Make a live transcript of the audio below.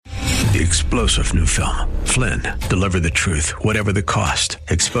The explosive new film, Flynn, Deliver the Truth, Whatever the Cost,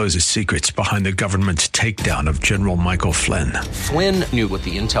 exposes secrets behind the government's takedown of General Michael Flynn. Flynn knew what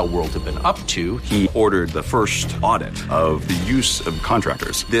the intel world had been up to. He ordered the first audit of the use of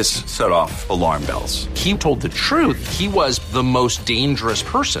contractors. This set off alarm bells. He told the truth. He was the most dangerous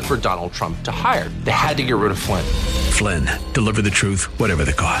person for Donald Trump to hire. They had to get rid of Flynn. Flynn, Deliver the Truth, Whatever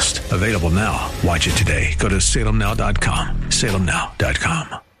the Cost. Available now. Watch it today. Go to salemnow.com.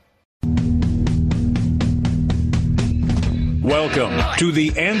 salemnow.com. Welcome to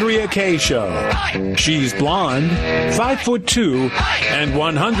the Andrea Kaye Show. She's blonde, 5'2", and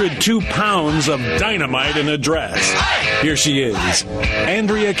 102 pounds of dynamite in a dress. Here she is,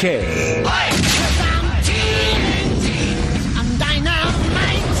 Andrea Kaye. I'm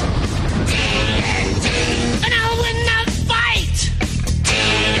dynamite, and I'll win the fight.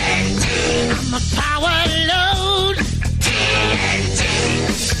 I'm a power load.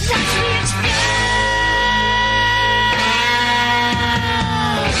 Watch me explode.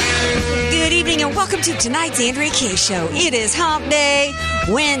 Good evening and welcome to tonight's Andrea Kaye Show. It is Hump Day,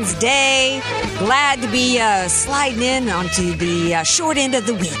 Wednesday. Glad to be sliding in onto the short end of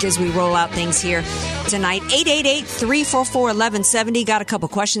the week as we roll out things here tonight. 888-344-1170. Got a couple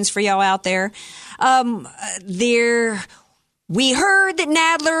questions for y'all out there. We heard that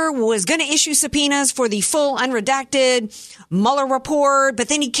Nadler was going to issue subpoenas for the full unredacted Mueller report, but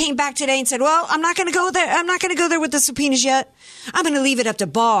then he came back today and said, well, I'm not going to go there. I'm not going to go there with the subpoenas yet. I'm going to leave it up to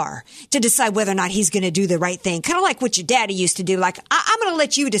Barr to decide whether or not he's going to do the right thing. Kind of like what your daddy used to do. Like, I'm going to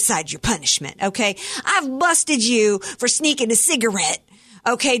let you decide your punishment. Okay. I've busted you for sneaking a cigarette.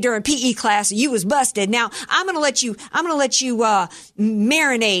 Okay. During PE class, you was busted. Now I'm going to let you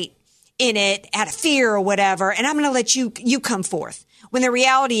marinate in it out of fear or whatever, and I'm going to let you come forth. When the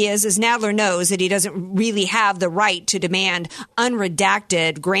reality is Nadler knows that he doesn't really have the right to demand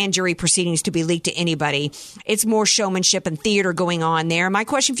unredacted grand jury proceedings to be leaked to anybody. It's more showmanship and theater going on there. My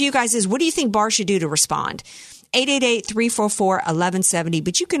question for you guys is, what do you think Barr should do to respond? 888-344-1170.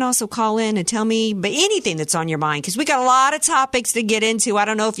 But you can also call in and tell me anything that's on your mind, because we got a lot of topics to get into. I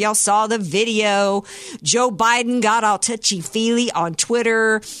don't know if y'all saw the video. Joe Biden got all touchy-feely on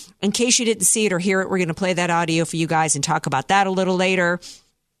Twitter. In case you didn't see it or hear it, we're going to play that audio for you guys and talk about that a little later.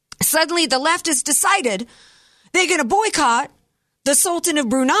 Suddenly, the left has decided they're going to boycott the Sultan of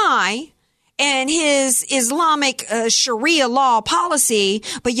Brunei and his Islamic Sharia law policy,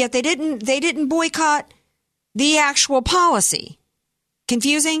 but yet they didn't boycott the actual policy.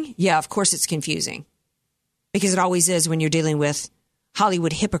 Confusing? Yeah, of course it's confusing. Because it always is when you're dealing with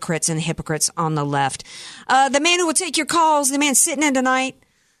Hollywood hypocrites and hypocrites on the left. The man who will take your calls, the man sitting in tonight,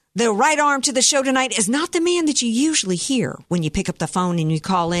 the right arm to the show tonight, is not the man that you usually hear when you pick up the phone and you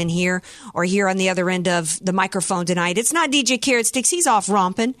call in here or here on the other end of the microphone tonight. It's not DJ Carrot Sticks. He's off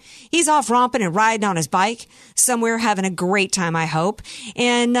romping. He's off romping and riding on his bike somewhere, having a great time, I hope.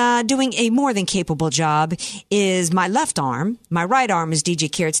 And doing a more than capable job is my left arm. My right arm is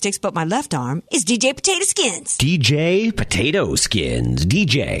DJ Carrot Sticks, but my left arm is DJ Potato Skins. DJ Potato Skins.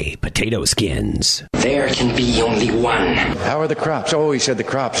 DJ Potato Skins. There can be only one. How are the crops? Oh, he said the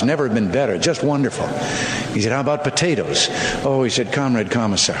crops never have been better. Just wonderful. He said, how about potatoes? Oh, he said, Comrade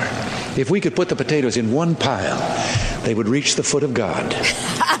Commissar, if we could put the potatoes in one pile, they would reach the foot of God.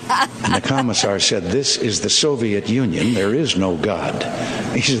 And the Commissar said, this is the Soviet Union. There is no God.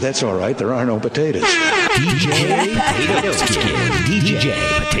 He said, that's all right. There are no potatoes. DJ Potato Skins. DJ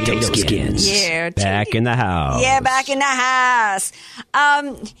Potato Skins. Yeah. Back in the house. Yeah, back in the house.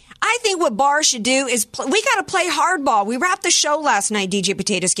 I think what Barr should do is we got to play hardball. We wrapped the show last night, DJ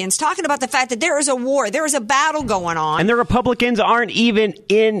Potato Skins, talking about the fact that there is a war. There is a battle going on. And the Republicans aren't even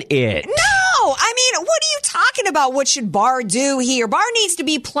in it. No! I mean, what are you talking about? What should Barr do here? Barr needs to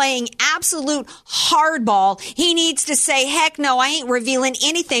be playing absolute hardball. He needs to say, heck no, I ain't revealing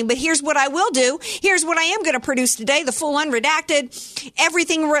anything, but here's what I will do. Here's what I am going to produce today, the full unredacted,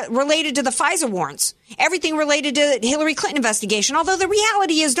 everything related to the FISA warrants, everything related to the Hillary Clinton investigation. Although the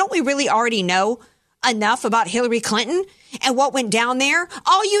reality is, don't we really already know enough about Hillary Clinton and what went down there?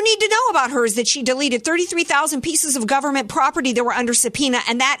 All you need to know about her is that she deleted 33,000 pieces of government property that were under subpoena,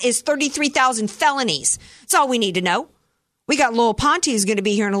 and that is 33,000 felonies. That's all we need to know. We got Lowell Ponte who's going to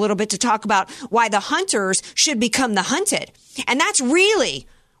be here in a little bit to talk about why the hunters should become the hunted. And that's really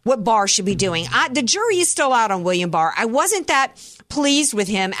what Barr should be doing. The jury is still out on William Barr. I wasn't that pleased with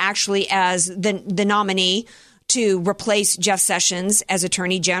him actually as the nominee to replace Jeff Sessions as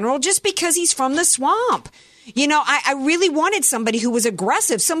Attorney General, just because he's from the swamp. You know, I really wanted somebody who was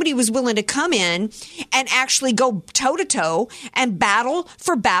aggressive, somebody who was willing to come in and actually go toe-to-toe and battle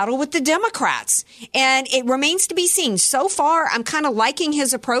with the Democrats. And it remains to be seen. So far, I'm kind of liking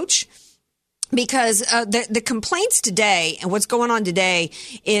his approach. Because the complaints today and what's going on today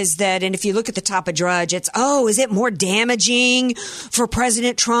is that, and if you look at the top of Drudge, it's, is it more damaging for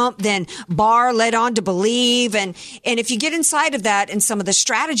President Trump than Barr led on to believe? And if you get inside of that and some of the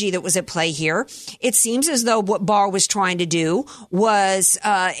strategy that was at play here, it seems as though what Barr was trying to do was,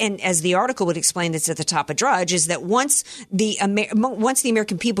 and as the article would explain that's at the top of Drudge, is that once the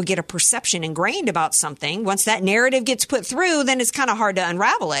American people get a perception ingrained about something, once that narrative gets put through, then it's kind of hard to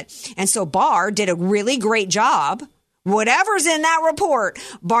unravel it. And so Barr did a really great job. Whatever's in that report,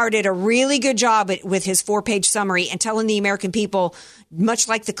 Barr did a really good job with his 4-page summary and telling the American people, much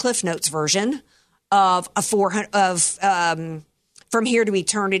like the Cliff Notes version of From Here to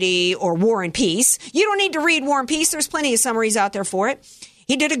Eternity or War and Peace. You don't need to read War and Peace. There's plenty of summaries out there for it.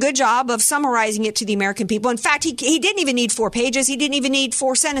 He did a good job of summarizing it to the American people. In fact, he didn't even need 4 pages. He didn't even need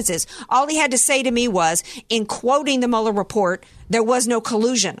 4 sentences. All he had to say to me was, in quoting the Mueller report, there was no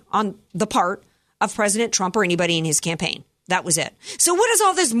collusion on the part of President Trump or anybody in his campaign. That was it. So what is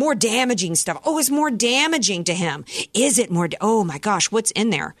all this more damaging stuff? Oh, it's more damaging to him. Is it more? Oh my gosh, what's in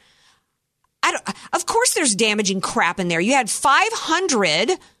there? Of course there's damaging crap in there. You had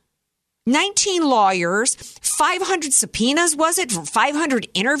 519 lawyers, 500 subpoenas, was it? 500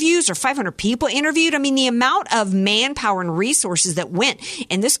 interviews or 500 people interviewed? I mean, the amount of manpower and resources that went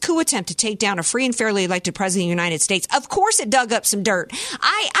in this coup attempt to take down a free and fairly elected president of the United States, of course it dug up some dirt.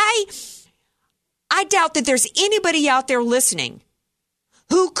 I doubt that there's anybody out there listening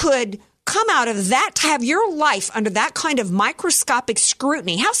who could come out of that, have your life under that kind of microscopic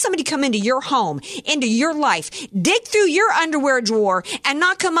scrutiny. Have somebody come into your home, into your life, dig through your underwear drawer and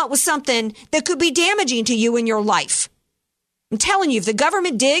not come up with something that could be damaging to you in your life. I'm telling you, if the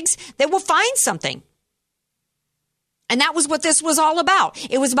government digs, they will find something. And that was what this was all about.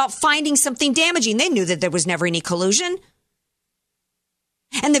 It was about finding something damaging. They knew that there was never any collusion.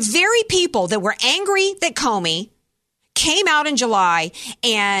 And the very people that were angry that Comey came out in July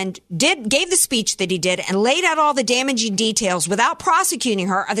and gave the speech that he did and laid out all the damaging details without prosecuting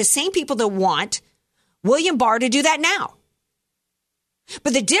her are the same people that want William Barr to do that now.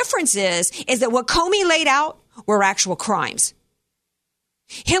 But the difference is that what Comey laid out were actual crimes.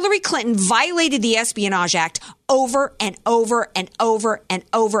 Hillary Clinton violated the Espionage Act over and over and over and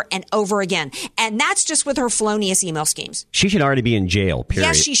over and over again. And that's just with her felonious email schemes. She should already be in jail, period.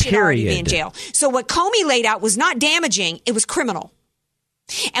 Yes, she should already be in jail. So what Comey laid out was not damaging, it was criminal.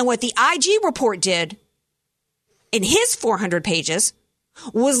 And what the IG report did in his 400 pages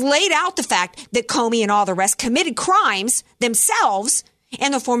was laid out the fact that Comey and all the rest committed crimes themselves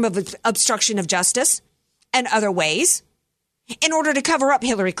in the form of obstruction of justice and other ways in order to cover up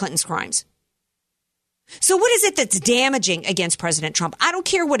Hillary Clinton's crimes. So what is it that's damaging against President Trump? I don't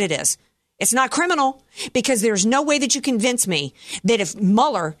care what it is. It's not criminal, because there's no way that you convince me that if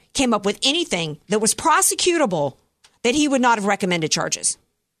Mueller came up with anything that was prosecutable, that he would not have recommended charges.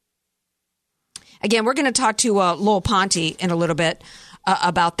 Again, we're going to talk to Lowell Ponte in a little bit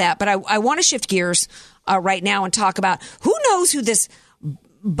about that. But I want to shift gears right now and talk about who knows who this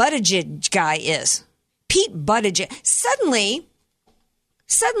Buttigieg guy is. Pete Buttigieg. Suddenly,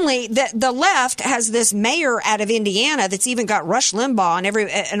 the left has this mayor out of Indiana that's even got Rush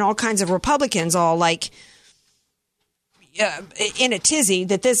Limbaugh and all kinds of Republicans all like in a tizzy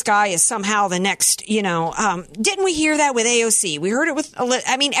that this guy is somehow the next. Didn't we hear that with AOC? We heard it with.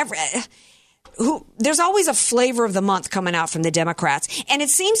 There's always a flavor of the month coming out from the Democrats, and it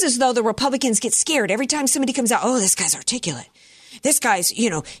seems as though the Republicans get scared every time somebody comes out. Oh, this guy's articulate. This guy's, he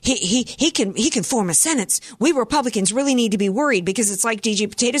can form a sentence. We Republicans really need to be worried, because it's like DJ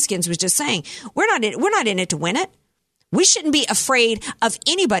Potato Skins was just saying. We're not in it to win it. We shouldn't be afraid of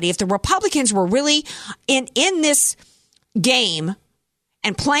anybody. If the Republicans were really in this game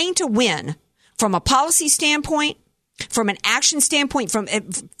and playing to win from a policy standpoint, from an action standpoint, from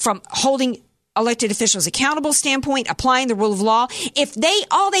holding elected officials accountable standpoint, applying the rule of law, if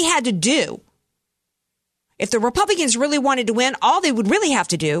the Republicans really wanted to win, all they would really have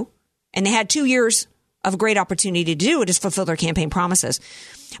to do, and they had 2 years of great opportunity to do it, is fulfill their campaign promises.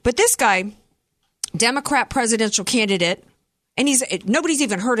 But this guy, Democrat presidential candidate, and nobody's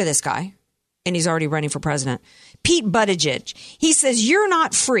even heard of this guy, and he's already running for president, Pete Buttigieg. He says you're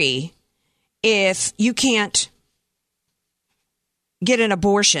not free if you can't get an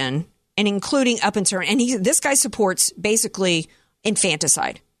abortion, and including up until, and this guy supports basically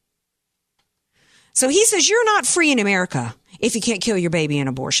infanticide. So he says you're not free in America if you can't kill your baby in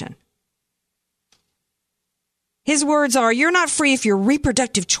abortion. His words are, "You're not free if your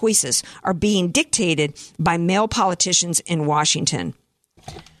reproductive choices are being dictated by male politicians in Washington."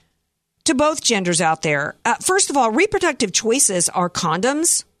 To both genders out there, first of all, reproductive choices are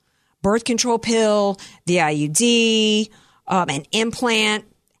condoms, birth control pill, the IUD, an implant.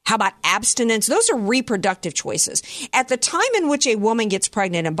 How about abstinence? Those are reproductive choices. At the time in which a woman gets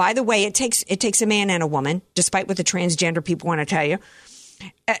pregnant, and by the way, it takes a man and a woman, despite what the transgender people want to tell you.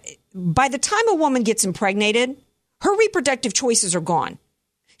 By the time a woman gets impregnated, her reproductive choices are gone.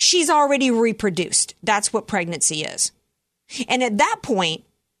 She's already reproduced. That's what pregnancy is. And at that point,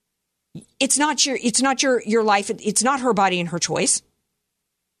 it's not your life. It's not her body and her choice.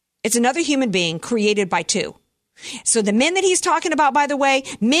 It's another human being created by two. So the men that he's talking about, by the way,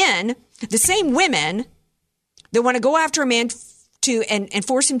 men, the same women that want to go after a man and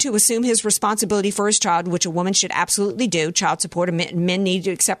force him to assume his responsibility for his child, which a woman should absolutely do, child support, and men need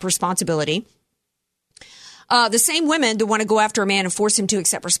to accept responsibility. The same women that want to go after a man and force him to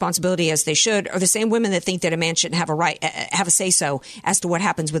accept responsibility as they should are the same women that think that a man shouldn't have a say-so as to what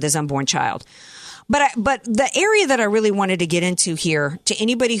happens with his unborn child. But the area that I really wanted to get into here, to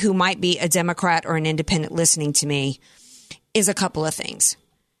anybody who might be a Democrat or an independent listening to me, is a couple of things.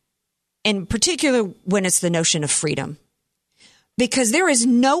 In particular, when it's the notion of freedom. Because there is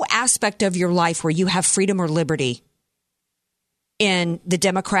no aspect of your life where you have freedom or liberty in the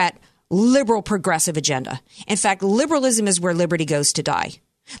Democrat liberal progressive agenda. In fact, liberalism is where liberty goes to die.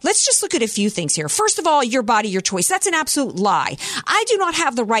 Let's just look at a few things here. First of all, your body, your choice. That's an absolute lie. I do not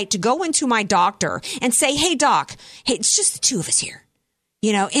have the right to go into my doctor and say, "Hey, doc, hey, it's just the two of us here.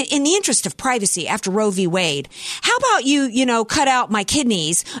 You know, in the interest of privacy after Roe v. Wade, how about you cut out my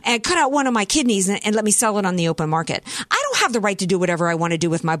kidneys and cut out one of my kidneys and let me sell it on the open market." I don't have the right to do whatever I want to do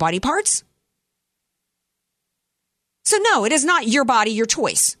with my body parts. So no, it is not your body, your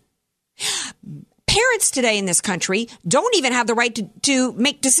choice. Parents today in this country don't even have the right to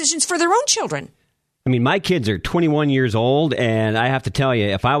make decisions for their own children. I mean, my kids are 21 years old, and I have to tell you,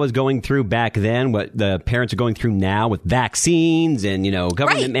 if I was going through back then what the parents are going through now with vaccines and,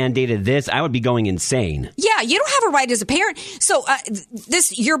 government mandated this, I would be going insane. Yeah, you don't have a right as a parent. So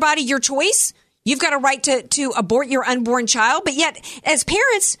this, your body, your choice, you've got a right to abort your unborn child. But yet, as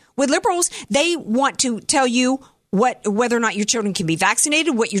parents with liberals, they want to tell you whether or not your children can be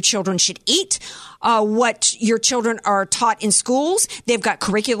vaccinated, what your children should eat, what your children are taught in schools. They've got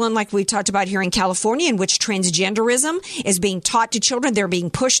curriculum like we talked about here in California in which transgenderism is being taught to children. They're being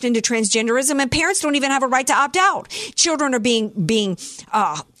pushed into transgenderism, and parents don't even have a right to opt out. Children are being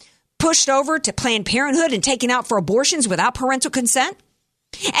pushed over to Planned Parenthood and taken out for abortions without parental consent.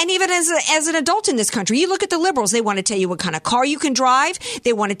 And even as an adult in this country, you look at the liberals, they want to tell you what kind of car you can drive.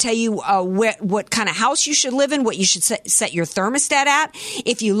 They want to tell you what kind of house you should live in, what you should set your thermostat at.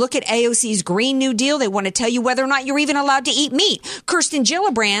 If you look at AOC's Green New Deal, they want to tell you whether or not you're even allowed to eat meat. Kirsten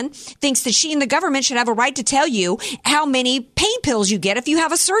Gillibrand thinks that she and the government should have a right to tell you how many pain pills you get if you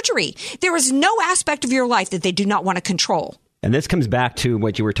have a surgery. There is no aspect of your life that they do not want to control. And this comes back to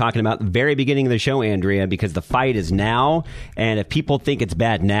what you were talking about at the very beginning of the show, Andrea, because the fight is now. And if people think it's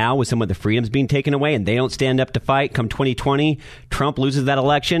bad now with some of the freedoms being taken away and they don't stand up to fight come 2020, Trump loses that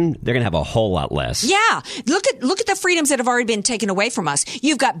election, they're going to have a whole lot less. Yeah. Look at the freedoms that have already been taken away from us.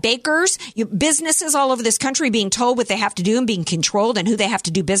 You've got bakers, businesses all over this country being told what they have to do and being controlled and who they have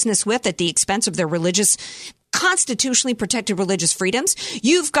to do business with at the expense of their constitutionally protected religious freedoms.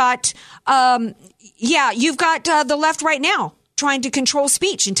 You've got, you've got the left right now trying to control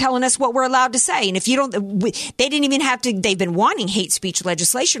speech and telling us what we're allowed to say. And if you don't, they didn't even have to, they've been wanting hate speech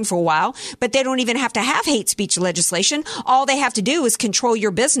legislation for a while, but they don't even have to have hate speech legislation. All they have to do is control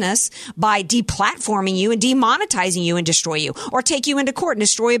your business by deplatforming you and demonetizing you and destroy you, or take you into court and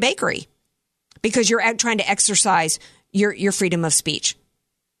destroy a bakery because you're trying to exercise your freedom of speech.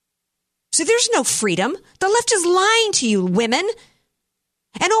 So there's no freedom. The left is lying to you, women.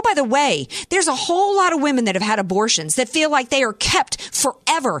 And oh, by the way, there's a whole lot of women that have had abortions that feel like they are kept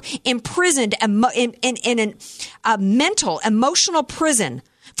forever imprisoned in a mental, emotional prison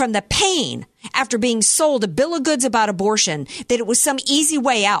from the pain after being sold a bill of goods about abortion, that it was some easy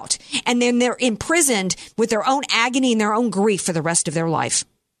way out. And then they're imprisoned with their own agony and their own grief for the rest of their life.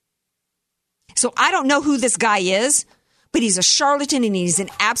 So I don't know who this guy is, but he's a charlatan and he's an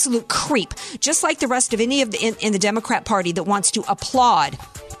absolute creep, just like the rest of any of in the Democrat Party that wants to applaud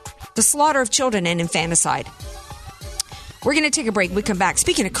the slaughter of children and infanticide. We're going to take a break. We come back.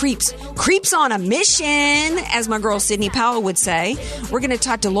 Speaking of creeps on a mission, as my girl Sidney Powell would say. We're going to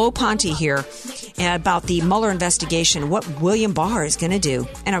talk to Lowell Ponte here about the Mueller investigation, what William Barr is going to do.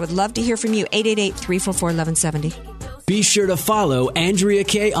 And I would love to hear from you. 888-344-1170. Be sure to follow Andrea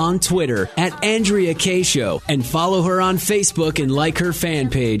Kaye on Twitter at Andrea Kaye Show and follow her on Facebook and like her fan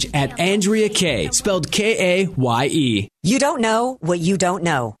page at Andrea Kaye, spelled Kaye. You don't know what you don't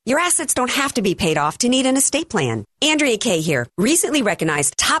know. Your assets don't have to be paid off to need an estate plan. Andrea Kaye here. Recently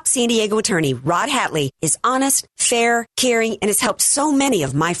recognized top San Diego attorney Rod Hatley is honest, fair, caring, and has helped so many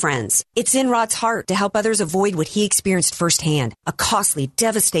of my friends. It's in Rod's heart to help others avoid what he experienced firsthand, a costly,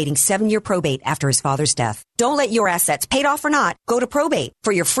 devastating 7-year probate after his father's death. Don't let your assets, paid off or not, go to probate.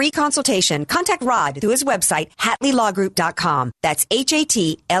 For your free consultation, contact Rod through his website, HatleyLawGroup.com. That's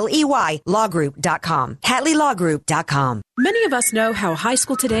HATLEY lawgroup.com. HatleyLawGroup.com. Many of us know how high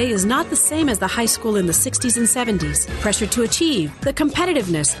school today is not the same as the high school in the 60s and 70s. Pressure to achieve, the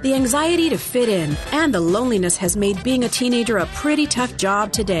competitiveness, the anxiety to fit in, and the loneliness has made being a teenager a pretty tough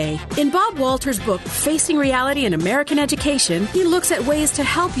job today. In Bob Walter's book, Facing Reality in American Education, he looks at ways to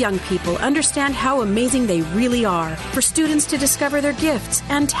help young people understand how amazing they really are, for students to discover their gifts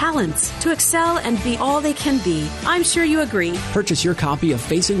and talents, to excel and be all they can be. I'm sure you agree. Purchase your copy of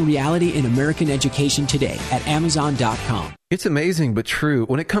Facing Reality in American Education today at Amazon.com. It's amazing but true.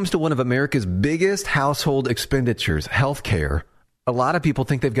 When it comes to one of America's biggest household expenditures, healthcare, a lot of people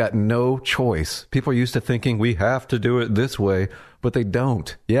think they've got no choice. People are used to thinking we have to do it this way, but they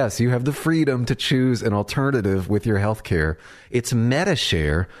don't. Yes, you have the freedom to choose an alternative with your healthcare. It's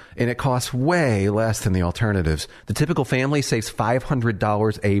Medi-Share, and it costs way less than the alternatives. The typical family saves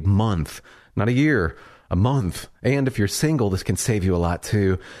 $500 a month, not a year. A month. And if you're single, this can save you a lot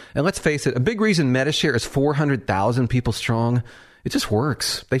too. And let's face it, a big reason Medi-Share is 400,000 people strong, it just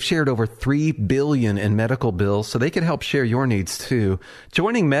works. They've shared over $3 billion in medical bills, so they can help share your needs too.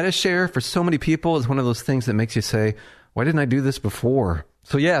 Joining Medi-Share for so many people is one of those things that makes you say, why didn't I do this before?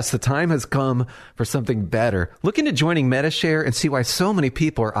 So yes, the time has come for something better. Look into joining Medi-Share and see why so many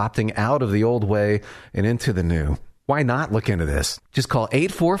people are opting out of the old way and into the new. Why not look into this? Just call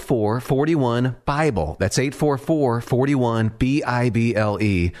 844-41-BIBLE. That's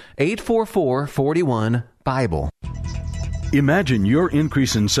 844-41-BIBLE. 844-41-BIBLE. Imagine your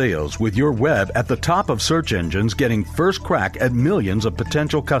increase in sales with your web at the top of search engines getting first crack at millions of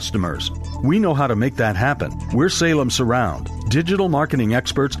potential customers. We know how to make that happen. We're Salem Surround, digital marketing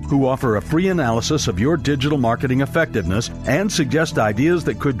experts who offer a free analysis of your digital marketing effectiveness and suggest ideas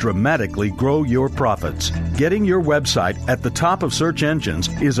that could dramatically grow your profits. Getting your website at the top of search engines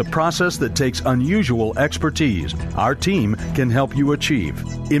is a process that takes unusual expertise. Our team can help you achieve.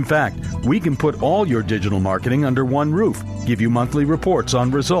 In fact, we can put all your digital marketing under one roof, give you monthly reports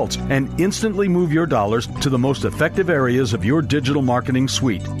on results, and instantly move your dollars to the most effective areas of your digital marketing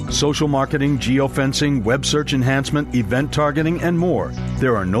suite. Social marketing, geofencing, web search enhancement, event targeting, and more.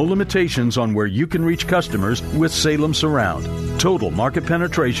 There are no limitations on where you can reach customers with Salem Surround. Total market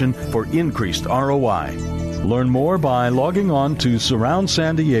penetration for increased ROI. Learn more by logging on to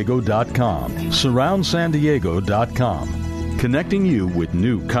SurroundSanDiego.com. SurroundSanDiego.com. Connecting you with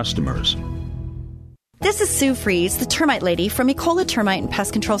new customers. This is Sue Fries, the termite lady from Ecola Termite and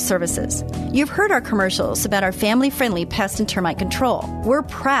Pest Control Services. You've heard our commercials about our family-friendly pest and termite control. We're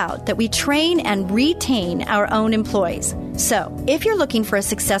proud that we train and retain our own employees. So, if you're looking for a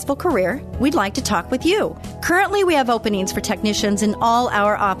successful career, we'd like to talk with you. Currently, we have openings for technicians in all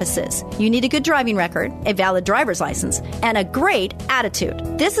our offices. You need a good driving record, a valid driver's license, and a great attitude.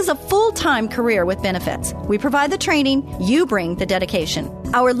 This is a full-time career with benefits. We provide the training, you bring the dedication.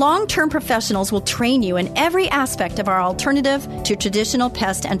 Our long-term professionals will train you in every aspect of our alternative to traditional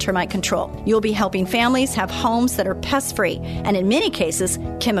pest and termite control. You'll be helping families have homes that are pest-free and, in many cases,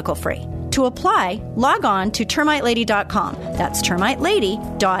 chemical-free. To apply, log on to termitelady.com. That's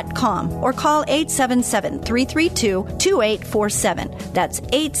termitelady.com. Or call 877-332-2847. That's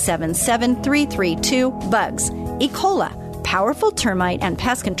 877-332-BUGS. Ecola, powerful termite and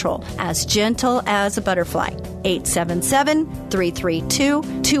pest control, as gentle as a butterfly.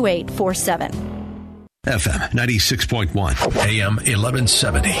 877-332-2847. FM 96.1, AM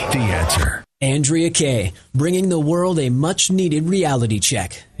 1170. The Answer. Andrea Kaye, bringing the world a much-needed reality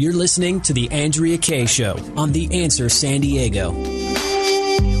check. You're listening to The Andrea Kaye Show on The Answer San Diego.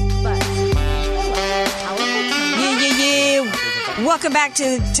 Welcome back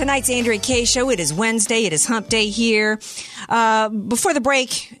to tonight's Andrea Kaye Show. It is Wednesday. It is hump day here. Before the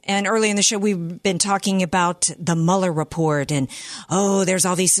break and early in the show, we've been talking about the Mueller report. And, there's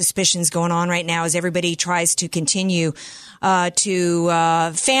all these suspicions going on right now as everybody tries to continue to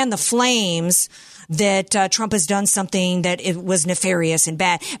fan the flames that Trump has done something that it was nefarious and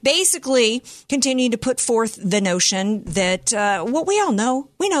bad. Basically, continuing to put forth the notion that what we all know,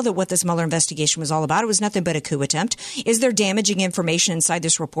 we know that what this Mueller investigation was all about. It was nothing but a coup attempt. Is there damaging information inside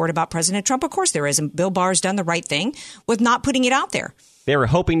this report about President Trump? Of course there is. And Bill Barr's done the right thing with not putting it out there. They were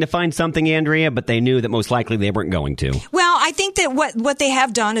hoping to find something, Andrea, but they knew that most likely they weren't going to. Well, I think that what they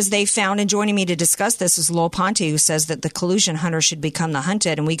have done is they found, and joining me to discuss this is Lowell Ponte, who says that the collusion hunter should become the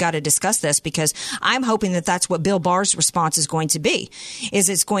hunted. And we got to discuss this because I'm hoping that that's what Bill Barr's response is going to be. Is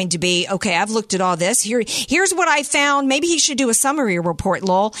it's going to be, okay, I've looked at all this. Here's what I found. Maybe he should do a summary report,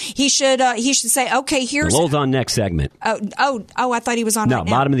 Lowell. He should say, okay, here's. Lowell's on next segment. Oh, I thought he was on right now. No,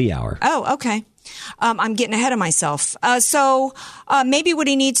 bottom of the hour. Oh, okay. I'm getting ahead of myself. So maybe what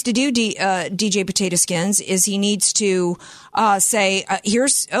he needs to do, DJ Potato Skins, is he needs to say,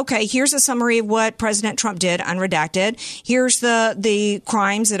 here's a summary of what President Trump did, unredacted. Here's the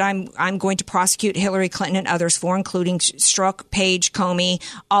crimes that I'm going to prosecute Hillary Clinton and others for, including Strzok, Page, Comey,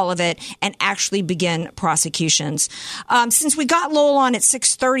 all of it, and actually begin prosecutions. Since we got Lowell on at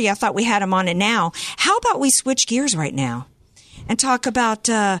 6:30, I thought we had him on it now. How about we switch gears right now and talk about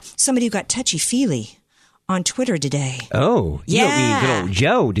somebody who got touchy-feely on Twitter today? Oh, you don't mean good old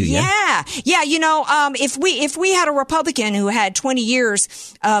Joe, do you? Yeah. You know, if we had a Republican who had 20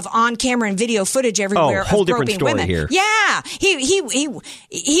 years of on-camera and video footage everywhere, whole of different groping story women, here. Yeah,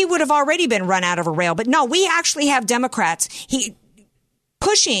 he would have already been run out of a rail. But no, we actually have Democrats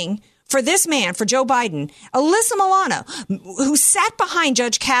pushing for this man, for Joe Biden, Alyssa Milano, who sat behind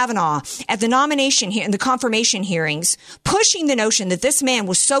Judge Kavanaugh at the nomination in the confirmation hearings, pushing the notion that this man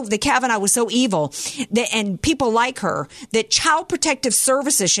that Kavanaugh was so evil, and people like her, that Child Protective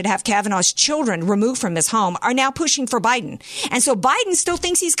Services should have Kavanaugh's children removed from his home, are now pushing for Biden. And so Biden still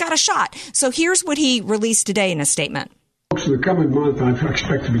thinks he's got a shot. So here's what he released today in a statement. So the coming month, I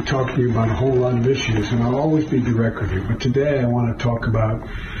expect to be talking to you about a whole lot of issues, and I'll always be direct with you. But today I want to talk about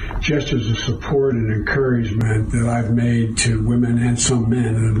gestures of support and encouragement that I've made to women and some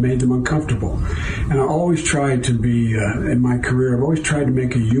men that have made them uncomfortable. And I always tried to be, in my career, I've always tried to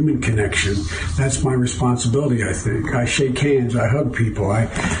make a human connection. That's my responsibility, I think. I shake hands, I hug people,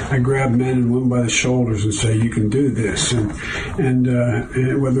 I grab men and women by the shoulders and say, you can do this. And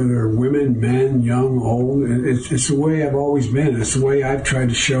whether they're women, men, young, old, it's the way I've always been. It's the way I've tried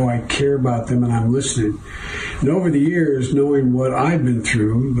to show I care about them and I'm listening. And over the years, knowing what I've been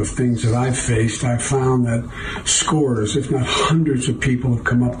through, the things that I've faced, I've found that scores, if not hundreds of people have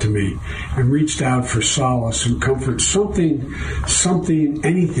come up to me and reached out for solace and comfort, something,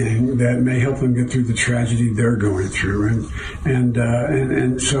 anything that may help them get through the tragedy they're going through.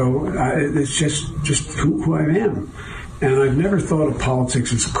 And so it's just who I am. And I've never thought of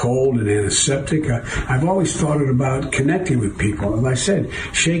politics as cold and antiseptic. I've always thought it about connecting with people. As I said,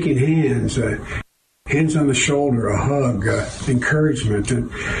 shaking hands, hands on the shoulder, a hug, encouragement.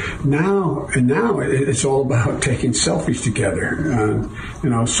 And now it's all about taking selfies together.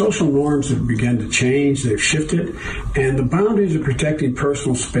 Social norms have begun to change. They've shifted. And the boundaries of protecting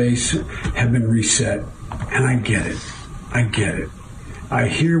personal space have been reset. And I get it. I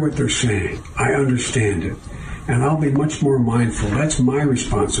hear what they're saying. I understand it. And I'll be much more mindful. That's my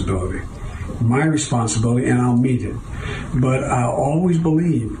responsibility, and I'll meet it. But I'll always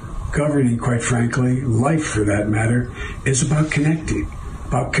believe governing, quite frankly, life for that matter, is about connecting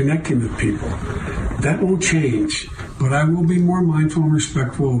with people. That won't change, but I will be more mindful and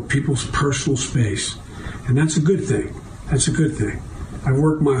respectful of people's personal space. And that's a good thing. I've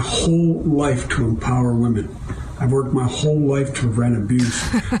worked my whole life to empower women. I've worked my whole life to prevent abuse.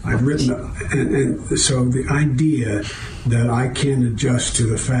 I've written, and so the idea that I can adjust to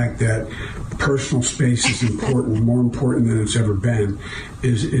the fact that personal space is important, more important than it's ever been,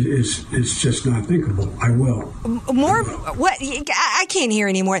 is just not thinkable. I will. More? What? I can't hear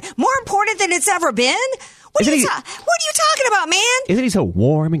anymore. More important than it's ever been? What are you talking about, man? Isn't he so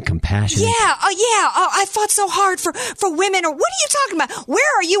warm and compassionate? Yeah. I fought so hard for women. Or what are you talking about?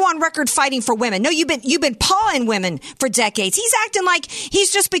 Where are you on record fighting for women? No, you've been pawing women for decades. He's acting like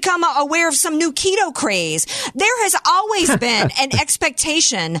he's just become aware of some new keto craze. There has always been an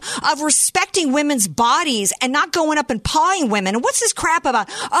expectation of respecting women's bodies and not going up and pawing women. And what's this crap about?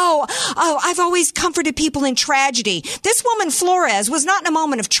 Oh, I've always comforted people in tragedy. This woman, Flores, was not in a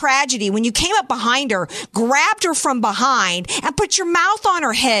moment of tragedy when you came up behind her, grabbed her from behind, and put your mouth on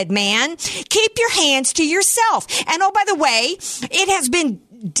her head, man. Keep your hands to yourself. And oh, by the way, it has been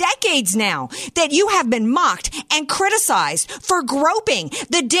decades now that you have been mocked and criticized for groping.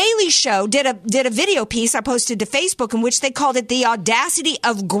 The Daily Show did a video piece I posted to Facebook in which they called it the audacity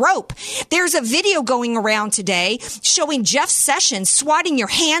of grope. There's a video going around today showing Jeff Sessions swatting your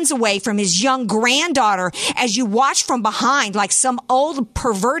hands away from his young granddaughter as you watch from behind like some old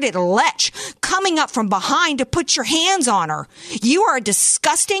perverted lech coming up from behind to put your hands on her. You are a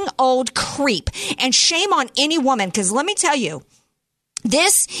disgusting old creep, and shame on any woman, because let me tell you,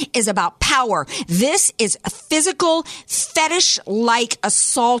 this is about power. This is a physical, fetish-like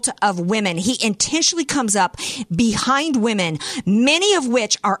assault of women. He intentionally comes up behind women, many of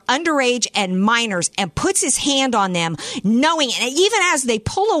which are underage and minors, and puts his hand on them, knowing, and even as they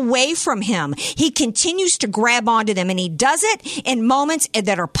pull away from him, he continues to grab onto them. And he does it in moments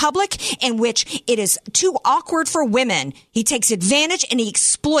that are public, in which it is too awkward for women. He takes advantage and he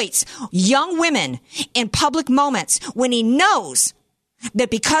exploits young women in public moments when he knows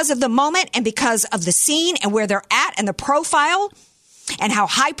that because of the moment and because of the scene and where they're at and the profile and how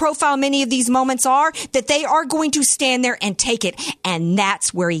high profile many of these moments are, that they are going to stand there and take it. And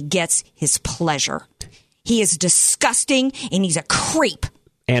that's where he gets his pleasure. He is disgusting and he's a creep.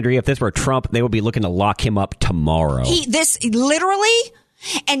 Andrea, if this were Trump, they would be looking to lock him up tomorrow. This literally,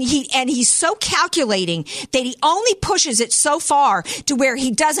 and he's so calculating that he only pushes it so far to where he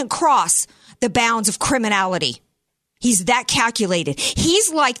doesn't cross the bounds of criminality. He's that calculated.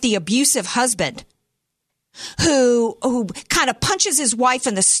 He's like the abusive husband who kind of punches his wife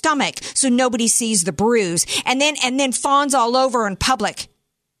in the stomach so nobody sees the bruise and then fawns all over in public.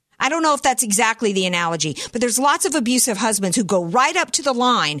 I don't know if that's exactly the analogy, but there's lots of abusive husbands who go right up to the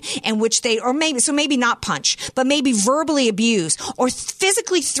line in which maybe not punch, but maybe verbally abuse or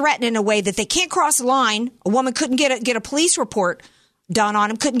physically threaten in a way that they can't cross the line. A woman couldn't get a police report done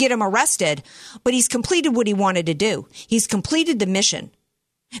on him, couldn't get him arrested, but he's completed what he wanted to do. He's completed the mission,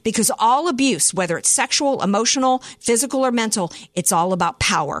 because all abuse, whether it's sexual, emotional, physical, or mental, it's all about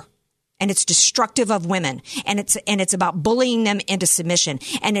power, and it's destructive of women, and it's about bullying them into submission.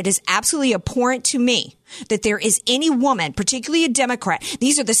 And it is absolutely abhorrent to me that there is any woman, particularly a Democrat.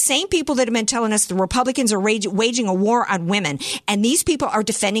 These are the same people that have been telling us the Republicans are waging a war on women, and these people are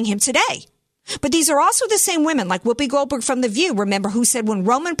defending him today. But these are also the same women, like Whoopi Goldberg from The View, remember, who said when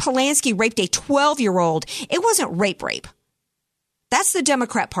Roman Polanski raped a 12-year-old, it wasn't rape. That's the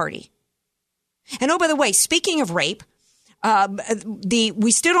Party. And oh, by the way, speaking of rape,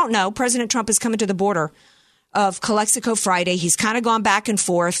 we still don't know. President Trump is coming to the border of Calexico Friday. He's kind of gone back and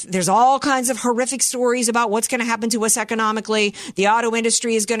forth. There's all kinds of horrific stories about what's going to happen to us economically. The auto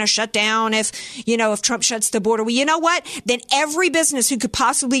industry is going to shut down if Trump shuts the border. Well, you know what? Then every business who could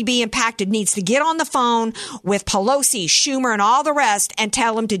possibly be impacted needs to get on the phone with Pelosi, Schumer, and all the rest and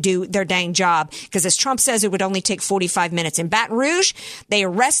tell them to do their dang job. Because as Trump says, it would only take 45 minutes. In Baton Rouge, they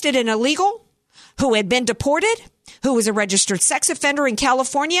arrested an illegal who had been deported, who was a registered sex offender in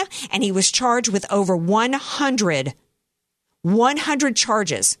California, and he was charged with over 100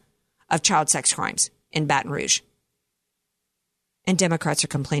 charges of child sex crimes in Baton Rouge. And Democrats are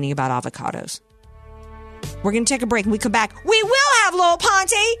complaining about avocados. We're going to take a break. When we come back, we will have Lowell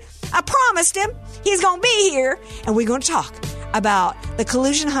Ponte. I promised him he's going to be here, and we're going to talk about the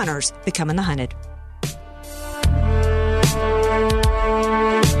collusion hunters becoming the hunted.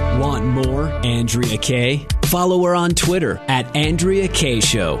 Want more Andrea Kaye? Follow her on Twitter at Andrea Kaye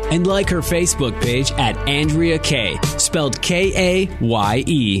Show and like her Facebook page at Andrea Kaye, spelled Kaye.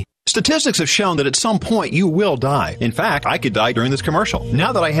 Statistics have shown that at some point you will die. In fact, I could die during this commercial.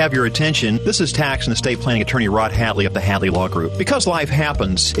 Now that I have your attention, this is tax and estate planning attorney Rod Hadley of the Hadley Law Group. Because life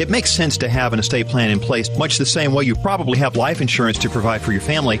happens, it makes sense to have an estate plan in place, much the same way you probably have life insurance to provide for your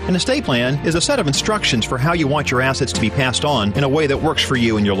family. An estate plan is a set of instructions for how you want your assets to be passed on in a way that works for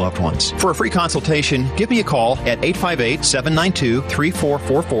you and your loved ones. For a free consultation, give me a call at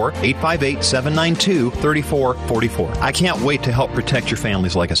 858-792-3444, 858-792-3444. I can't wait to help protect your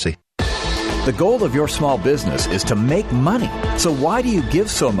family's legacy. The goal of your small business is to make money. So why do you give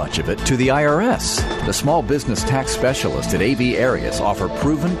so much of it to the IRS? The small business tax specialists at AV Arias offer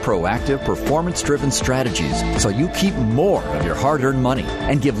proven, proactive, performance-driven strategies so you keep more of your hard-earned money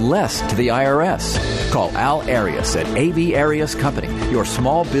and give less to the IRS. Call Al Arias at AV Arias Company, your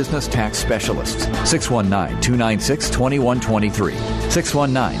small business tax specialists. 619-296-2123.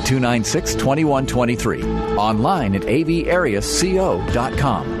 619-296-2123. Online at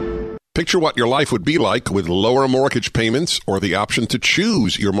avariasco.com. Picture what your life would be like with lower mortgage payments or the option to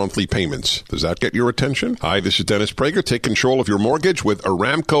choose your monthly payments. Does that get your attention? Hi, this is Dennis Prager. Take control of your mortgage with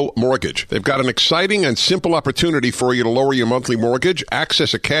Aramco Mortgage. They've got an exciting and simple opportunity for you to lower your monthly mortgage,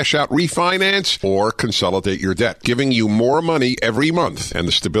 access a cash-out refinance, or consolidate your debt, giving you more money every month and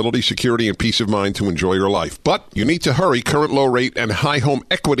the stability, security, and peace of mind to enjoy your life. But you need to hurry. Current low rate and high home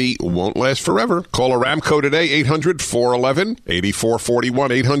equity won't last forever. Call Aramco today,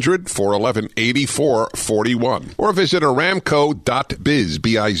 800-411-8441, 800-411-8441, or visit aramco.biz,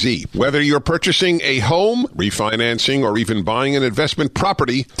 B-I-Z. Whether you're purchasing a home, refinancing, or even buying an investment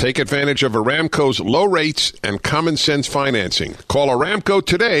property, take advantage of Aramco's low rates and common sense financing. Call Aramco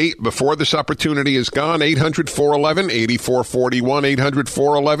today before this opportunity is gone, 800-411-8441,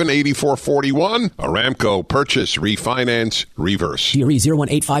 800-411-8441. Aramco, purchase, refinance, reverse. GRE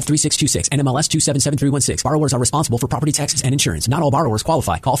 01853626, NMLS 277316. Borrowers are responsible for property taxes and insurance. Not all borrowers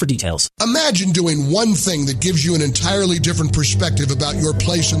qualify. Call for details. Imagine doing one thing that gives you an entirely different perspective about your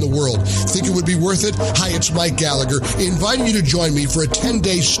place in the world. Think it would be worth it? Hi, it's Mike Gallagher, inviting you to join me for a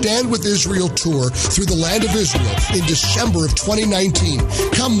 10-day Stand With Israel tour through the land of Israel in December of 2019.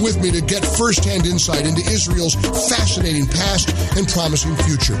 Come with me to get firsthand insight into Israel's fascinating past and promising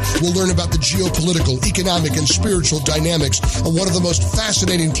future. We'll learn about the geopolitical, economic, and spiritual dynamics of one of the most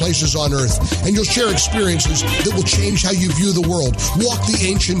fascinating places on earth. And you'll share experiences that will change how you view the world. Walk the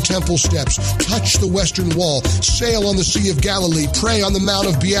ancient temple steps, touch the Western Wall, sail on the Sea of Galilee, pray on the Mount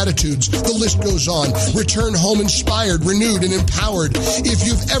of Beatitudes. The list goes on. Return home inspired, renewed, and empowered. If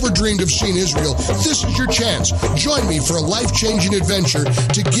you've ever dreamed of seeing Israel, this is your chance. Join me for a life-changing adventure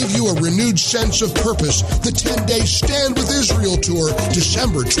to give you a renewed sense of purpose. The 10-day Stand With Israel Tour,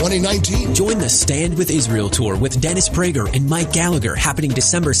 December 2019. Join the Stand With Israel Tour with Dennis Prager and Mike Gallagher, happening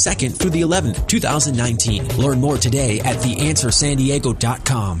December 2nd through the 11th, 2019. Learn more today at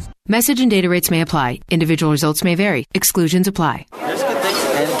theanswersandiego.com. Message and data rates may apply. Individual results may vary. Exclusions apply.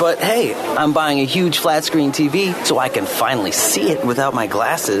 But hey, I'm buying a huge flat screen TV so I can finally see it without my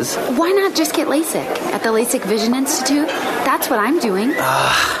glasses. Why not just get LASIK at the LASIK Vision Institute? That's what I'm doing.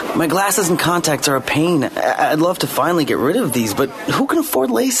 My glasses and contacts are a pain. I'd love to finally get rid of these, but who can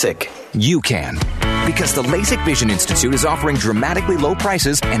afford LASIK? You can. Because the LASIK Vision Institute is offering dramatically low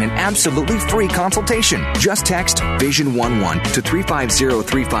prices and an absolutely free consultation. Just text VISION11 to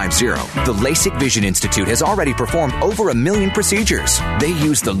 350350. The LASIK Vision Institute has already performed over 1 million procedures. They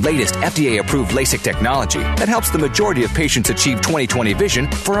use the latest FDA-approved LASIK technology that helps the majority of patients achieve 20/20 vision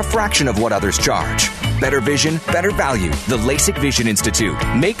for a fraction of what others charge. Better vision, better value. The LASIK Vision Institute.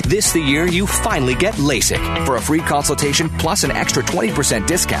 Make this the year you finally get LASIK. For a free consultation plus an extra 20%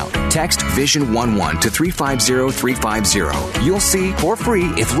 discount, text VISION11 to 350350. You'll see for free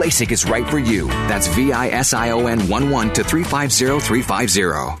if LASIK is right for you. That's VISION 11 to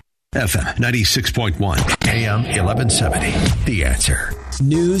 350350. FM 96.1, AM 1170. The Answer.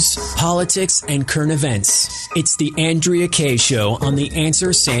 News, politics, and current events. It's the Andrea Kaye Show on The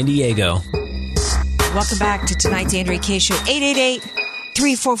Answer San Diego. Welcome back to tonight's Andrea Kaye Show.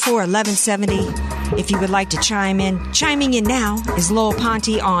 888-344-1170. If you would like to chime in. Chiming in now is Lowell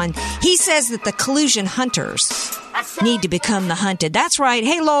Ponte on, he says that the collusion hunters need to become the hunted. That's right.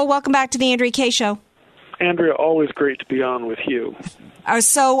 Hey, Lowell, welcome back to the Andrea Kaye Show. Andrea, always great to be on with you.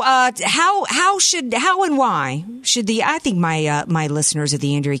 So how and why should I think my listeners of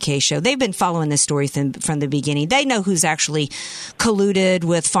the Andrea Kaye Show, they've been following this story from the beginning. They know who's actually colluded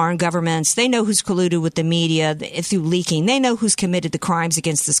with foreign governments. They know who's colluded with the media through leaking. They know who's committed the crimes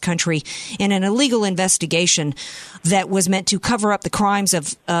against this country in an illegal investigation that was meant to cover up the crimes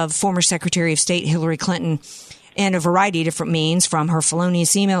of former Secretary of State Hillary Clinton in a variety of different means, from her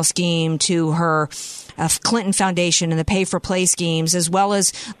felonious email scheme to her Clinton Foundation and the pay for play schemes, as well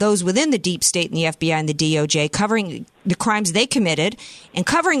as those within the deep state and the FBI and the DOJ, covering the crimes they committed and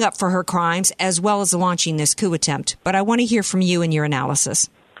covering up for her crimes, as well as launching this coup attempt. But I want to hear from you and your analysis.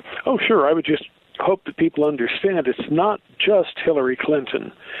 Oh, sure. I would just hope that people understand it's not just Hillary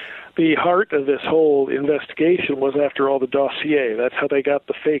Clinton. The heart of this whole investigation was, after all, the dossier. That's how they got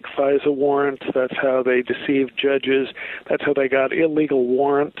the fake FISA warrant. That's how they deceived judges. That's how they got illegal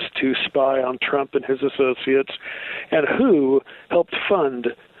warrants to spy on Trump and his associates. And who helped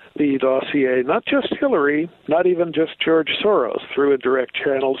fund the dossier? Not just Hillary, not even just George Soros through indirect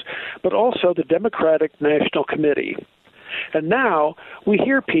channels, but also the Democratic National Committee. And now we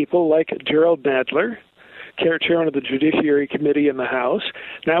hear people like Gerald Nadler, chairman of the Judiciary Committee in the House.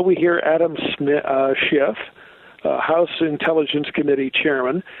 Now we hear Adam Schiff, House Intelligence Committee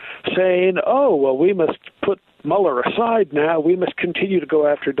chairman, saying, oh, well, we must put Mueller aside now. We must continue to go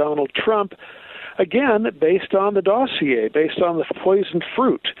after Donald Trump, again, based on the dossier, based on the poisoned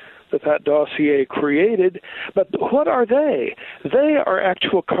fruit that dossier created. But what are they? They are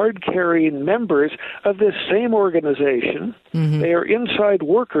actual card-carrying members of this same organization. Mm-hmm. They are inside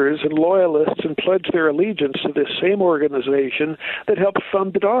workers and loyalists and pledge their allegiance to this same organization that helped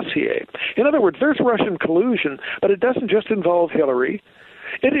fund the dossier. In other words, there's Russian collusion, but it doesn't just involve Hillary.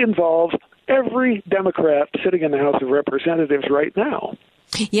 It involves every Democrat sitting in the House of Representatives right now.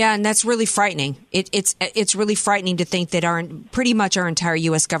 Yeah, and that's really frightening. It's really frightening to think that pretty much our entire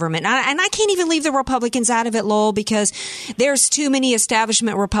U.S. government, and I can't even leave the Republicans out of it, Lowell, because there's too many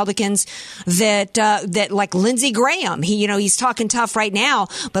establishment Republicans that like Lindsey Graham. He's talking tough right now,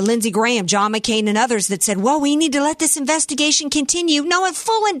 but Lindsey Graham, John McCain, and others that said, well, we need to let this investigation continue, knowing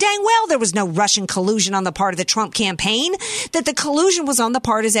full and dang well there was no Russian collusion on the part of the Trump campaign, that the collusion was on the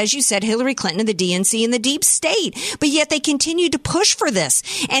part, as you said, Hillary Clinton and the DNC and the deep state. But yet they continued to push for this.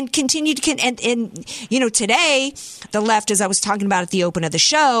 And continue to, today, the left, as I was talking about at the open of the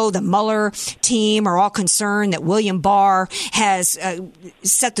show, the Mueller team are all concerned that William Barr has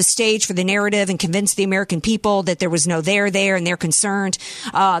set the stage for the narrative and convinced the American people that there was no there, and they're concerned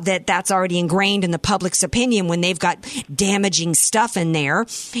that that's already ingrained in the public's opinion when they've got damaging stuff in there.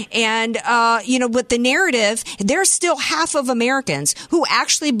 And, with the narrative, there's still half of Americans who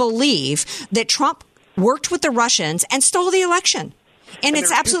actually believe that Trump worked with the Russians and stole the election. And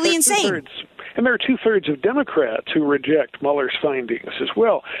it's absolutely insane. And there are two-thirds of Democrats who reject Mueller's findings as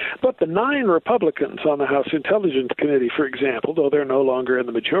well. But the 9 Republicans on the House Intelligence Committee, for example, though they're no longer in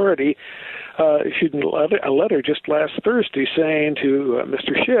the majority, issued a letter just last Thursday saying to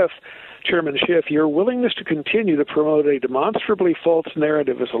Mr. Schiff, Chairman Schiff, your willingness to continue to promote a demonstrably false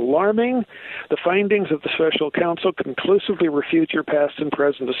narrative is alarming. The findings of the special counsel conclusively refute your past and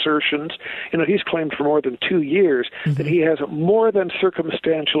present assertions. He's claimed for more than 2 years that he has more than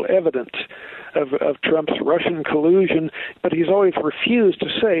circumstantial evidence of Trump's Russian collusion, but he's always refused to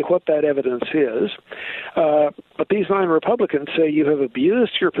say what that evidence is. But these 9 Republicans say you have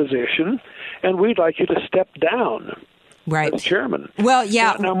abused your position, and we'd like you to step down. Right. As chairman. Well,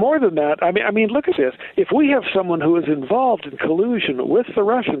 yeah. Now, more than that, I mean, look at this. If we have someone who is involved in collusion with the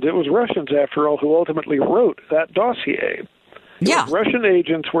Russians, it was Russians, after all, who ultimately wrote that dossier. Yeah. Russian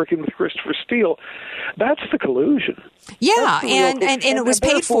agents working with Christopher Steele. That's the collusion. Yeah, and it was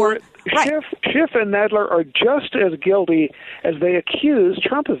paid for. Right. Schiff and Nadler are just as guilty as they accuse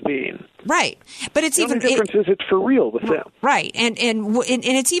Trump of being. Right, but it's the only difference is it's for real with them. Right, and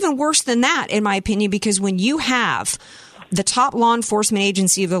it's even worse than that, in my opinion, because when you have the top law enforcement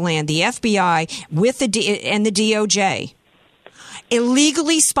agency of the land, the FBI, with and the DOJ,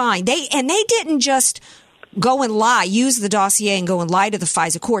 illegally spying, they didn't just go and use the dossier and go and lie to the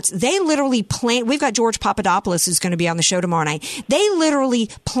FISA courts. They literally we've got George Papadopoulos who's going to be on the show tomorrow night. They literally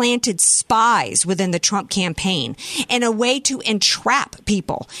planted spies within the Trump campaign in a way to entrap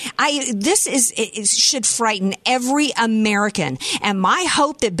people. It should frighten every American. And my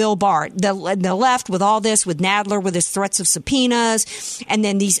hope that Bill Barr, the left with all this, with Nadler, with his threats of subpoenas, and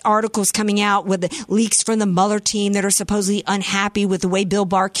then these articles coming out with the leaks from the Mueller team that are supposedly unhappy with the way Bill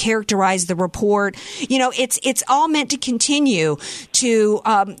Barr characterized the report. It's all meant to continue to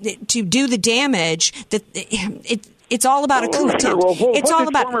do the damage that it's all about a coup attempt. It's all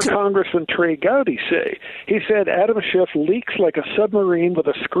about. What did former Congressman Trey Gowdy say? He said Adam Schiff leaks like a submarine with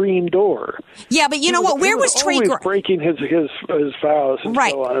a screen door. Yeah, but you know what? Where was Trey? Always breaking his vows and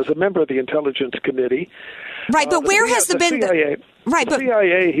right. so on as a member of the Intelligence Committee. Right, but where has the CIA? Right, the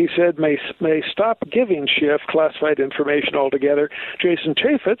CIA, he said, may stop giving Schiff classified information altogether. Jason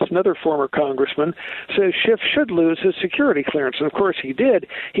Chaffetz, another former congressman, says Schiff should lose his security clearance. And, of course, he did.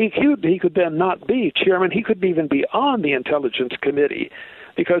 He could then not be chairman. He couldn't even be on the Intelligence Committee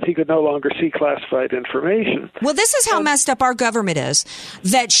because he could no longer see classified information. Well, this is how messed up our government is.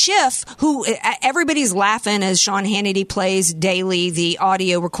 That Schiff, who everybody's laughing as Sean Hannity plays daily the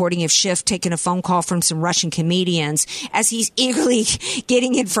audio recording of Schiff taking a phone call from some Russian comedians as he's eagerly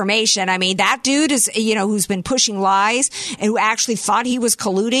getting information. I mean, that dude is, who's been pushing lies and who actually thought he was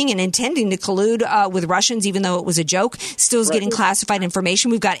colluding and intending to collude with Russians, even though it was a joke, still is getting classified information.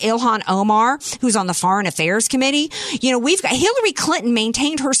 We've got Ilhan Omar, who's on the Foreign Affairs Committee. We've got Hillary Clinton maintained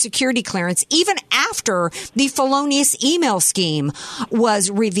her security clearance even after the felonious email scheme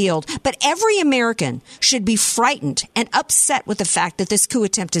was revealed. But every American should be frightened and upset with the fact that this coup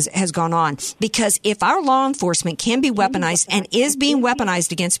attempt has gone on, because if our law enforcement can be weaponized and is being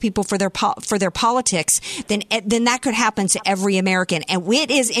weaponized against people for their politics, then that could happen to every American. And it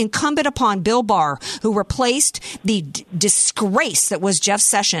is incumbent upon Bill Barr, who replaced the disgrace that was Jeff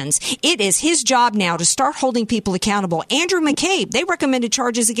Sessions. It is his job now to start holding people accountable. Andrew McCabe, they recommended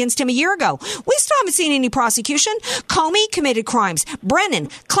charges against him a year ago. We still haven't seen any prosecution. Comey committed crimes. Brennan,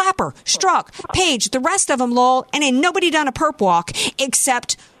 Clapper, Strzok, Page, the rest of them, Lowell, and ain't nobody done a perp walk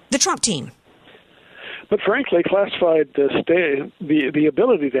except the Trump team. But frankly, classified the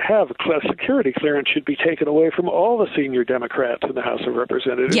ability to have a security clearance should be taken away from all the senior Democrats in the House of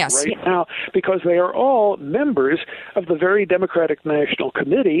Representatives right now, because they are all members of the very Democratic National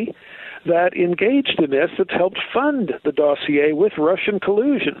Committee that engaged in this, that's helped fund the dossier with Russian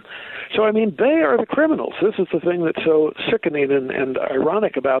collusion. So, I mean, they are the criminals. This is the thing that's so sickening and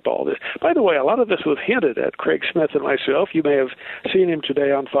ironic about all this. By the way, a lot of this was hinted at Craig Smith and myself. You may have seen him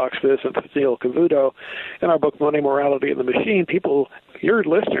today on Fox Business with Neil Cavuto in our book, Money, Morality, and the Machine. People, your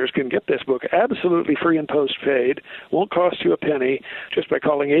listeners, can get this book absolutely free and post-paid. Won't cost you a penny just by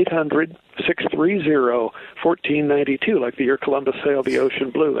calling 800-630-1492, like the year Columbus sailed the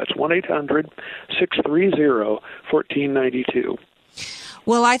ocean blue. That's 1-800-630-1492.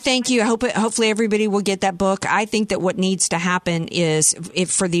 Well, I thank you. Hopefully everybody will get that book. I think that what needs to happen is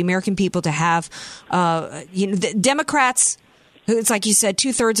for the American people to have, the Democrats, it's like you said,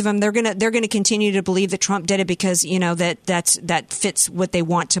 2/3 of them, they're gonna continue to believe that Trump did it because that fits what they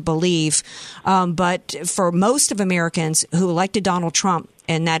want to believe. But for most of Americans who elected Donald Trump,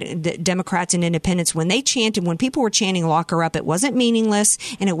 and that the Democrats and independents, when people were chanting "lock her up," it wasn't meaningless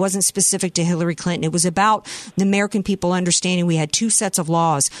and it wasn't specific to Hillary Clinton. It was about the American people understanding we had two sets of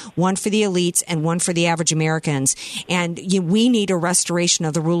laws, one for the elites and one for the average Americans. And we need a restoration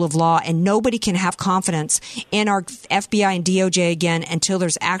of the rule of law, and nobody can have confidence in our FBI and DOJ again until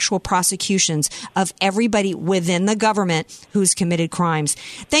there's actual prosecutions of everybody within the government who's committed crimes.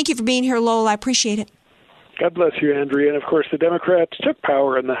 Thank you for being here, Lowell. I appreciate it. God bless you, Andrea. And, of course, the Democrats took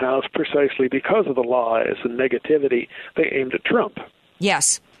power in the House precisely because of the lies and negativity they aimed at Trump.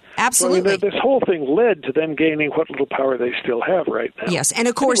 Yes, absolutely. So, I mean, this whole thing led to them gaining what little power they still have right now. Yes, and,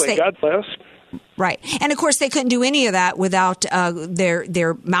 of course, anyway, God bless. Right. And, of course, they couldn't do any of that without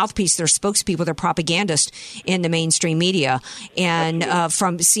their mouthpiece, their spokespeople, their propagandist in the mainstream media. And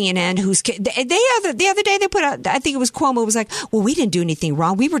from CNN, the other day they put out, I think it was Cuomo, was like, well, we didn't do anything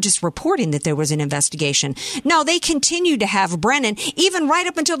wrong. We were just reporting that there was an investigation. No, they continued to have Brennan, even right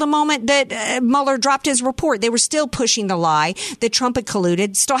up until the moment that Mueller dropped his report. They were still pushing the lie that Trump had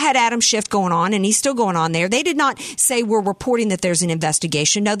colluded, still had Adam Schiff going on, and he's still going on there. They did not say we're reporting that there's an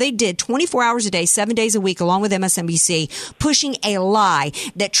investigation. No, they did 24 hours a day, 7 days a week, along with MSNBC, pushing a lie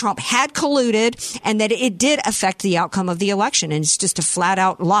that Trump had colluded and that it did affect the outcome of the election. And it's just a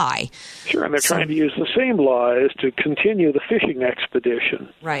flat-out lie. Sure, and they're trying to use the same lies to continue the fishing expedition.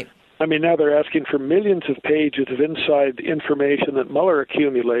 Right. I mean, now they're asking for millions of pages of inside information that Mueller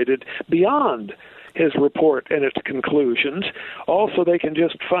accumulated beyond his report and its conclusions. Also, they can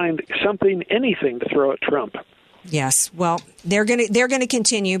just find anything to throw at Trump. Yes. Well, they're going to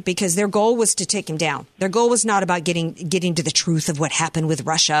continue because their goal was to take him down. Their goal was not about getting to the truth of what happened with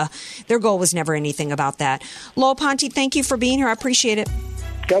Russia. Their goal was never anything about that. Lowell Ponte, thank you for being here. I appreciate it.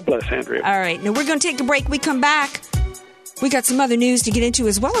 God bless, Andrea. All right. Now we're going to take a break. We come back. We got some other news to get into,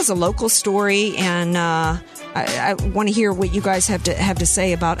 as well as a local story, and I want to hear what you guys have to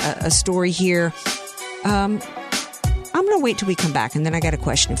say about a story here. I'm going to wait till we come back, and then I got a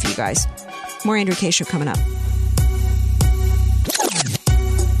question for you guys. More Andrea Kaye Show coming up.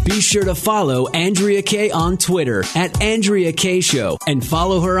 Be sure to follow Andrea Kaye on Twitter at Andrea Kaye Show, and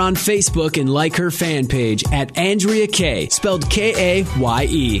follow her on Facebook and like her fan page at Andrea Kaye, spelled Kaye.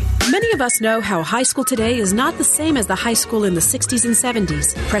 Many of us know how high school today is not the same as the high school in the 60s and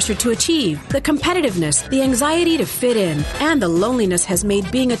 70s. Pressure to achieve, the competitiveness, the anxiety to fit in, and the loneliness has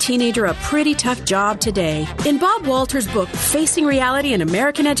made being a teenager a pretty tough job today. In Bob Walter's book, Facing Reality in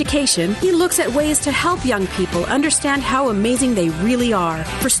American Education, he looks at ways to help young people understand how amazing they really are.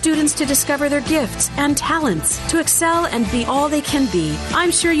 For students to discover their gifts and talents, to excel and be all they can be.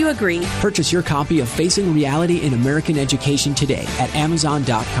 I'm sure you agree. Purchase your copy of Facing Reality in American Education today at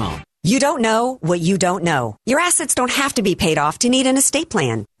Amazon.com. You don't know what you don't know. Your assets don't have to be paid off to need an estate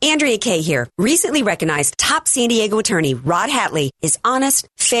plan. Andrea Kaye here. Recently recognized top San Diego attorney Rod Hatley is honest,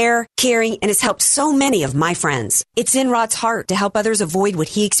 fair, caring, and has helped so many of my friends. It's in Rod's heart to help others avoid what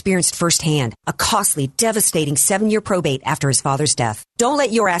he experienced firsthand, a costly, devastating 7-year probate after his father's death. Don't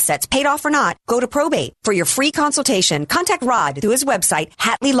let your assets, paid off or not, go to probate. For your free consultation, contact Rod through his website,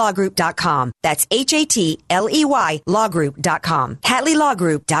 HatleyLawGroup.com. That's HATLEY lawgroup.com.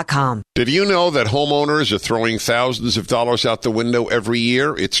 HatleyLawGroup.com. Did you know that homeowners are throwing thousands of dollars out the window every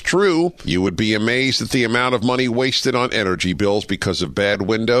year? It's It's true. You would be amazed at the amount of money wasted on energy bills because of bad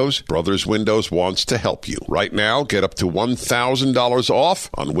windows. Brothers Windows wants to help you. Right now, get up to $1,000 off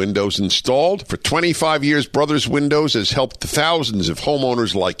on windows installed. For 25 years, Brothers Windows has helped thousands of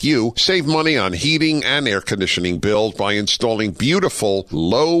homeowners like you save money on heating and air conditioning bills by installing beautiful,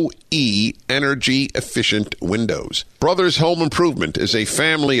 low-E, energy-efficient windows. Brothers Home Improvement is a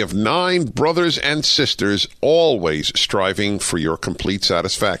family of 9 brothers and sisters, always striving for your complete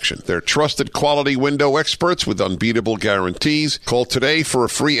satisfaction. They're trusted quality window experts with unbeatable guarantees. Call today for a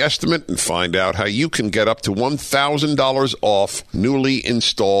free estimate and find out how you can get up to $1,000 off newly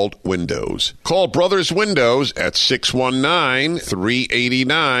installed windows. Call Brothers Windows at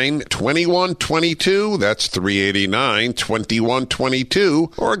 619-389-2122. That's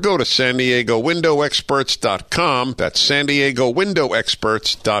 389-2122. Or go to San Diego Window Experts.com. That's San Diego Window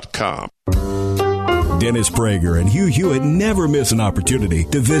Experts.com. Dennis Prager and Hugh Hewitt never miss an opportunity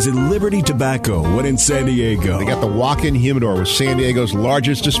to visit Liberty Tobacco when in San Diego. They got the walk-in humidor with San Diego's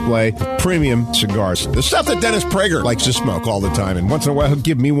largest display of premium cigars. The stuff that Dennis Prager likes to smoke all the time, and once in a while he'll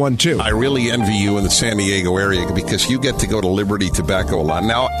give me one too. I really envy you in the San Diego area because you get to go to Liberty Tobacco a lot.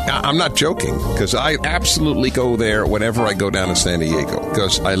 Now, I'm not joking because I absolutely go there whenever I go down to San Diego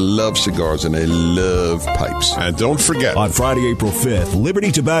because I love cigars and I love pipes. And don't forget, on Friday, April 5th,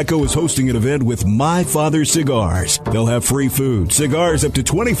 Liberty Tobacco is hosting an event with My Father Cigars. They'll have free food, cigars up to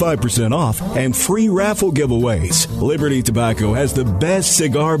 25% off, and free raffle giveaways. Liberty Tobacco has the best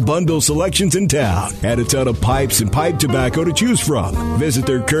cigar bundle selections in town and a ton of pipes and pipe tobacco to choose from. Visit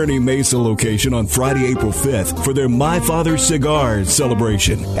their Kearney Mesa location on Friday, April 5th for their My Father Cigars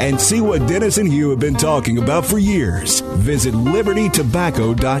celebration and see what Dennis and Hugh have been talking about for years. Visit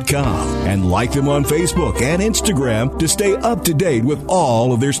libertytobacco.com and like them on Facebook and Instagram to stay up to date with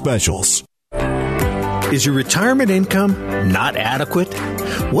all of their specials. Is your retirement income not adequate?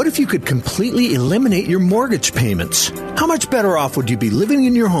 What if you could completely eliminate your mortgage payments? How much better off would you be living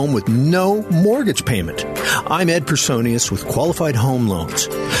in your home with no mortgage payment? I'm Ed Personius with Qualified Home Loans.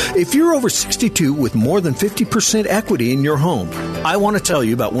 If you're over 62 with more than 50% equity in your home, I want to tell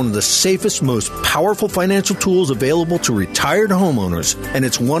you about one of the safest, most powerful financial tools available to retired homeowners, and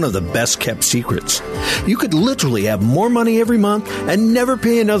it's one of the best kept secrets. You could literally have more money every month and never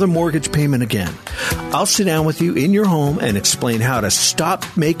pay another mortgage payment again. I'll sit down with you in your home and explain how to stop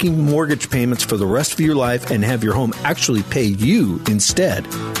making mortgage payments for the rest of your life and have your home actually pay you instead,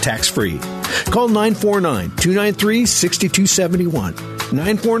 tax-free. Call 949-293-6271.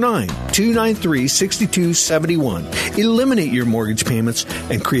 949-293-6271. Eliminate your mortgage payments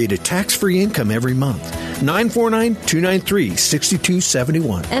and create a tax-free income every month.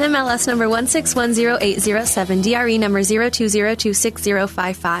 949-293-6271. NMLS number 1610807. DRE number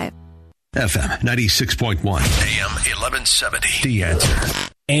 020266055. FM 96.1, AM 1170. The Answer.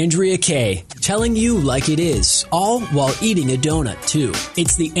 Andrea Kaye, telling you like it is, all while eating a donut, too.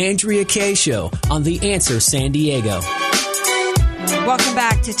 It's the Andrea Kaye Show on The Answer San Diego. Welcome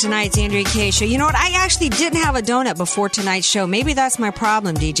back to tonight's Andrea Kaye Show. You know what? I actually didn't have a donut before tonight's show. Maybe that's my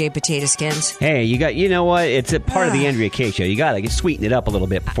problem, DJ Potato Skins. Hey, you know what? It's a part of the Andrea Kaye Show. You got to sweeten it up a little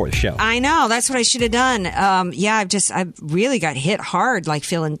bit before the show. I know. That's what I should have done. I really got hit hard, like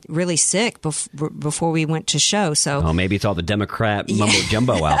feeling really sick before we went to show. So maybe it's all the Democrat mumbo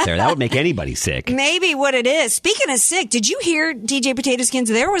jumbo out there. That would make anybody sick. Maybe what it is. Speaking of sick, did you hear, DJ Potato Skins?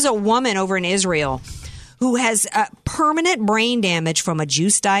 There was a woman over in Israel who has permanent brain damage from a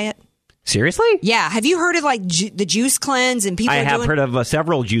juice diet. Seriously? Yeah. Have you heard of the juice cleanse and people? I have heard of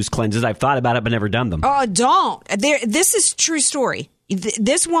several juice cleanses. I've thought about it, but never done them. Oh, don't. This is true story.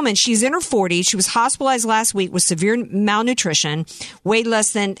 This woman, she's in her 40s. She was hospitalized last week with severe malnutrition, weighed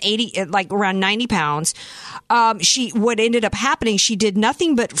less than 80, like around 90 pounds. What ended up happening, she did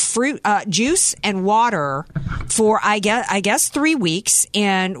nothing but fruit juice and water for I guess 3 weeks.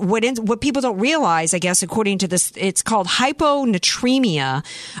 And what people don't realize, I guess, according to this, it's called hyponatremia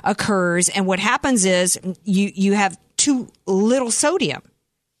occurs. And what happens is you have too little sodium.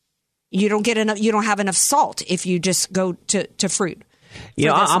 You don't get enough. You don't have enough salt if you just go to fruit. You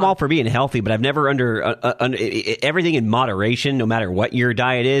know, I'm all for being healthy, but I've never under everything in moderation, no matter what your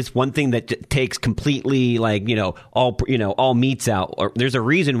diet is. One thing that takes completely all meats out. Or there's a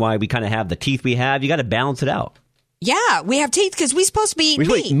reason why we kind of have the teeth we have. You got to balance it out. Yeah, we have teeth because we're supposed to be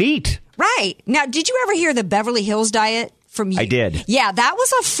eating meat. Right. Now, did you ever hear the Beverly Hills diet? I did. Yeah, that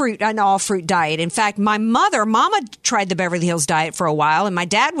was an all-fruit diet. In fact, Mama tried the Beverly Hills diet for a while, and my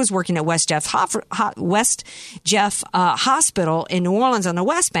dad was working at West Jeff Hospital in New Orleans on the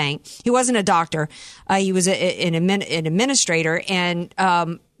West Bank. He wasn't a doctor. He was an administrator, and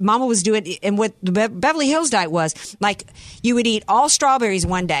Mama was doing, and what the Beverly Hills diet was, like you would eat all strawberries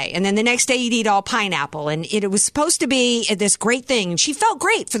one day, and then the next day you'd eat all pineapple, and it was supposed to be this great thing. And she felt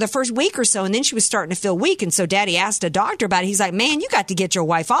great for the first week or so, and then she was starting to feel weak, and so Daddy asked a doctor about it. He's like, man, you got to get your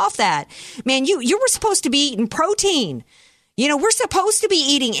wife off that. Man, you were supposed to be eating protein. You know, we're supposed to be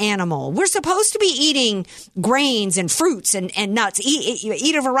eating animal. We're supposed to be eating grains and fruits and nuts,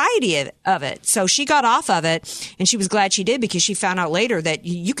 eat a variety of it. So she got off of it, and she was glad she did, because she found out later that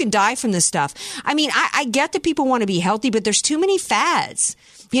you can die from this stuff. I mean, I get that people want to be healthy, but there's too many fads.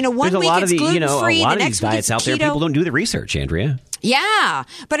 You know, one week it's gluten-free, the next week it's keto. Out there, people don't do the research, Andrea. Yeah,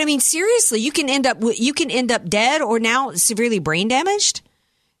 but I mean, seriously, you can end up dead or now severely brain damaged.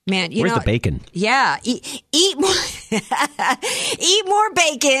 Man, where's the bacon? Yeah, eat more, eat more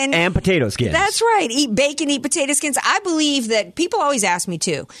bacon and potato skins. That's right. Eat bacon, eat potato skins. I believe that people always ask me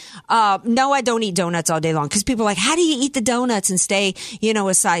too. No, I don't eat donuts all day long, because people are like, how do you eat the donuts and stay,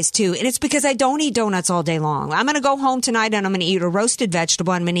 a size 2? And it's because I don't eat donuts all day long. I'm going to go home tonight and I'm going to eat a roasted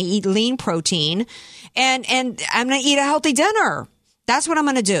vegetable. I'm going to eat lean protein, and I'm going to eat a healthy dinner. That's what I'm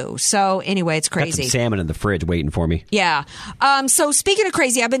going to do. So anyway, it's crazy. Got some salmon in the fridge waiting for me. Yeah. So speaking of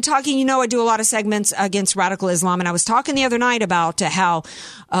crazy, I've been talking, I do a lot of segments against radical Islam. And I was talking the other night about how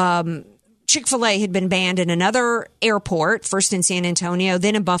Chick-fil-A had been banned in another airport, first in San Antonio,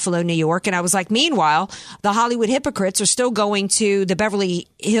 then in Buffalo, New York. And I was like, meanwhile, the Hollywood hypocrites are still going to the Beverly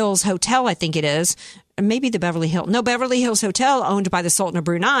Hills Hotel, I think it is. Maybe the Beverly Hills Hotel, owned by the Sultan of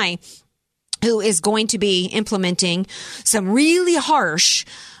Brunei, who is going to be implementing some really harsh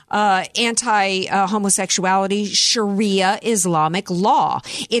anti-homosexuality Sharia Islamic law.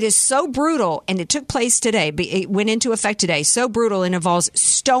 It is so brutal, and it took place today. It went into effect today. So brutal, it involves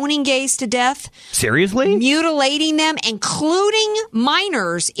stoning gays to death. Seriously? Mutilating them, including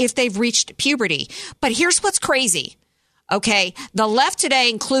minors if they've reached puberty. But here's what's crazy. Okay, the left today,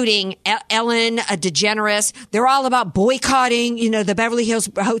 including Ellen DeGeneres, they're all about boycotting, the Beverly Hills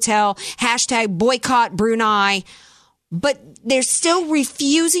Hotel, #boycott Brunei. But they're still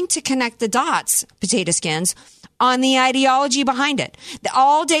refusing to connect the dots, potato skins, on the ideology behind it.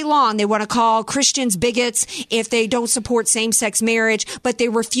 All day long, they want to call Christians bigots if they don't support same-sex marriage, but they're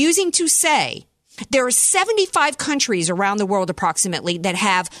refusing to say there are 75 countries around the world approximately that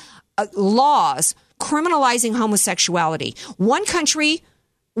have laws criminalizing homosexuality. One country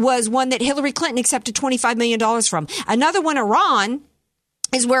was one that Hillary Clinton accepted $25 million from. Another one, Iran,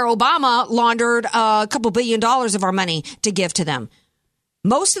 is where Obama laundered a couple $1 billion of our money to give to them.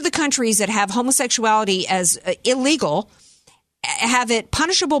 Most of the countries that have homosexuality as illegal have it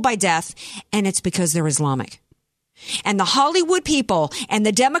punishable by death, and it's because they're Islamic. And the Hollywood people and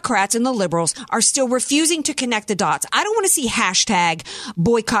the Democrats and the liberals are still refusing to connect the dots. I don't want to see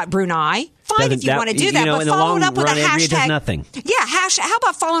 #boycott Brunei. Fine if you want to do that, but following up with a hashtag. Does nothing. Yeah, how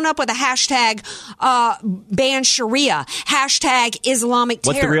about following up with a hashtag ban Sharia, #Islamic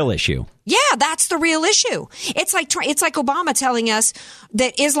terror? What's the real issue? Yeah, that's the real issue. It's like Obama telling us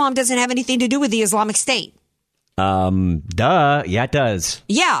that Islam doesn't have anything to do with the Islamic State. Duh. Yeah, it does.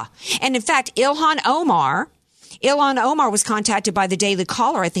 Yeah, and in fact, Ilhan Omar was contacted by the Daily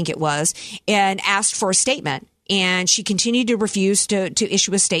Caller, I think it was, and asked for a statement. And she continued to refuse to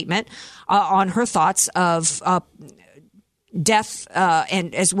issue a statement on her thoughts of death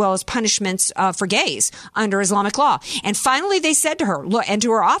and as well as punishments for gays under Islamic law. And finally, they said to her, look, and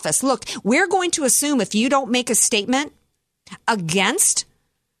to her office, look, we're going to assume if you don't make a statement against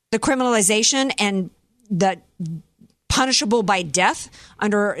the criminalization and the punishable by death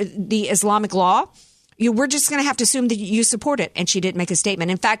under the Islamic law, we're just going to have to assume that you support it. And she didn't make a statement.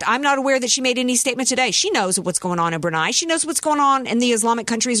 In fact, I'm not aware that she made any statement today. She knows what's going on in Brunei. She knows what's going on in the Islamic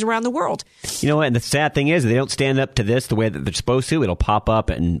countries around the world. You know what? And the sad thing is, they don't stand up to this the way that they're supposed to. It'll pop up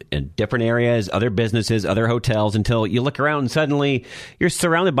in different areas, other businesses, other hotels, until you look around and suddenly you're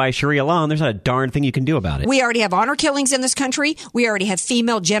surrounded by Sharia law and there's not a darn thing you can do about it. We already have honor killings in this country. We already have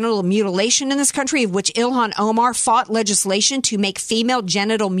female genital mutilation in this country, of which Ilhan Omar fought legislation to make female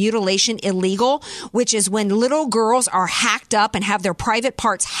genital mutilation illegal, which is when little girls are hacked up and have their private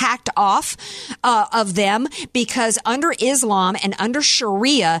parts hacked off of them, because under Islam and under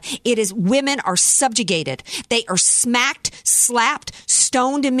Sharia, it is women are subjugated. They are smacked, slapped,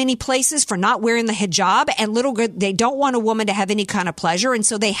 stoned in many places for not wearing the hijab, and they don't want a woman to have any kind of pleasure, and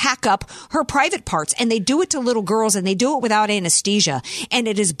so they hack up her private parts, and they do it to little girls, and they do it without anesthesia, and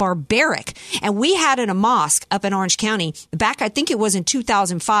it is barbaric. And we had in a mosque up in Orange County back, I think it was in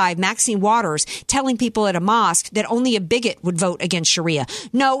 2005, Maxine Waters telling people at a mosque that only a bigot would vote against Sharia.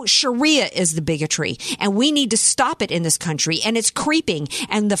 No, Sharia is the bigotry, and we need to stop it in this country, and it's creeping.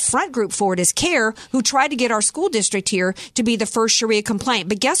 And the front group for it is CARE, who tried to get our school district here to be the first Sharia compliant.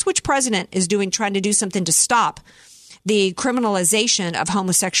 But guess which president is trying to do something to stop the criminalization of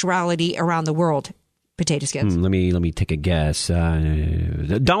homosexuality around the world? Potato Skins. Let me take a guess.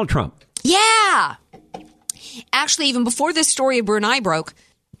 Donald Trump. Yeah. Actually, even before this story of Brunei broke,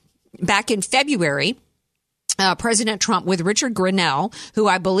 back in February, President Trump with Richard Grenell, who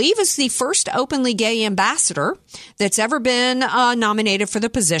I believe is the first openly gay ambassador that's ever been nominated for the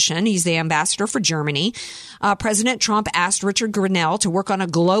position. He's the ambassador for Germany. President Trump asked Richard Grenell to work on a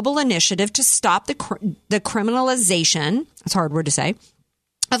global initiative to stop the criminalization, that's a hard word to say,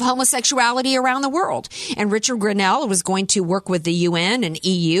 of homosexuality around the world. And Richard Grenell was going to work with the UN and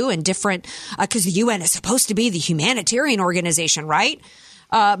EU and different, because the UN is supposed to be the humanitarian organization, right?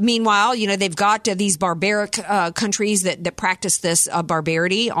 Meanwhile, they've got these barbaric countries that practice this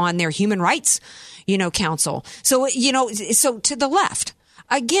barbarity on their human rights, council. So, so to the left,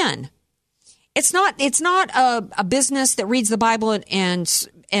 again, it's not a business that reads the Bible and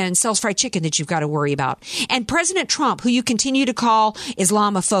sells fried chicken that you've got to worry about. And President Trump, who you continue to call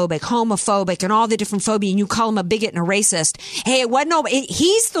Islamophobic, homophobic, and all the different phobia, and you call him a bigot and a racist. Hey,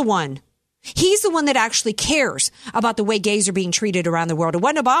 he's the one. He's the one that actually cares about the way gays are being treated around the world. It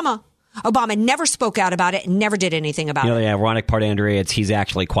wasn't Obama. Obama never spoke out about it and never did anything about it. The ironic part, Andrea, he's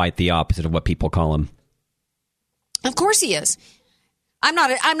actually quite the opposite of what people call him. Of course he is. I'm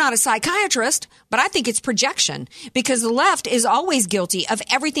not a psychiatrist, but I think it's projection, because the left is always guilty of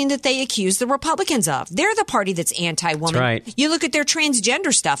everything that they accuse the Republicans of. They're the party that's anti-woman. That's right. You look at their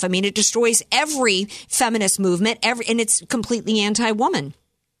transgender stuff. I mean, it destroys every feminist movement, and it's completely anti-woman.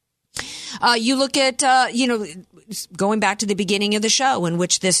 You look at, going back to the beginning of the show, in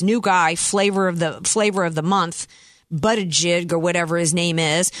which this new guy, flavor of the month, Buttigieg or whatever his name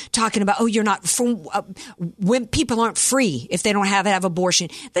is, talking about, you're not when people aren't free if they don't have abortion.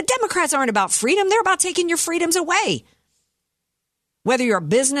 The Democrats aren't about freedom. They're about taking your freedoms away. Whether you're a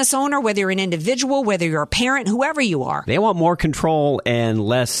business owner, whether you're an individual, whether you're a parent, whoever you are. They want more control and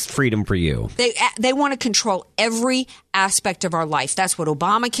less freedom for you. They want to control every aspect of our life. That's what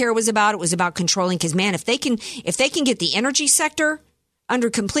Obamacare was about. It was about controlling, because, man, if they can get the energy sector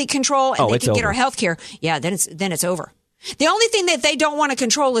under complete control and they can get our health care, then it's over. The only thing that they don't want to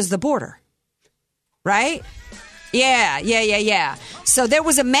control is the border. Right? Yeah. So there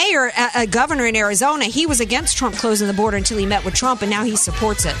was a governor in Arizona. He was against Trump closing the border until he met with Trump, and now he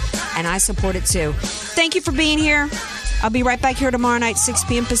supports it. And I support it too. Thank you for being here. I'll be right back here tomorrow night, 6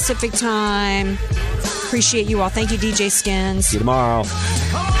 p.m. Pacific time. Appreciate you all. Thank you, DJ Skins. See you tomorrow.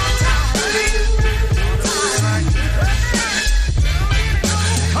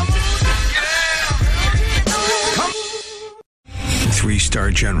 3-star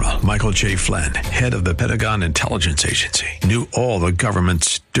General Michael J. Flynn, head of the Pentagon Intelligence Agency, knew all the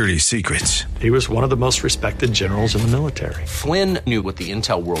government's dirty secrets. He was one of the most respected generals in the military. Flynn knew what the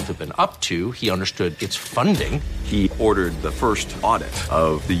intel world had been up to. He understood its funding. He ordered the first audit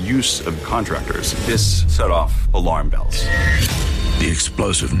of the use of contractors. This set off alarm bells. The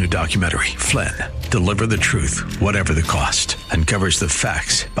explosive new documentary, Flynn, Deliver the Truth, Whatever the Cost, uncovers the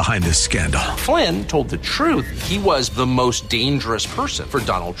facts behind this scandal. Flynn told the truth. He was the most dangerous person for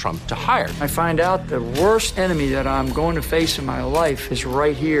Donald Trump to hire. I find out the worst enemy that I'm going to face in my life is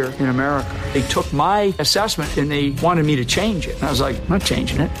right here in America. They took my assessment and they wanted me to change it. And I was like, I'm not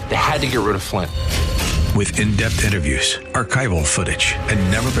changing it. They had to get rid of Flynn. With in-depth interviews, archival footage,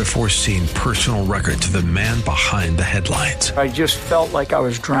 and never-before-seen personal records of the man behind the headlines. I just felt like I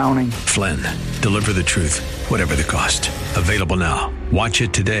was drowning. Flynn, Deliver the Truth, Whatever the Cost. Available now. Watch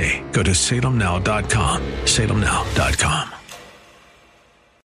it today. Go to salemnow.com. salemnow.com.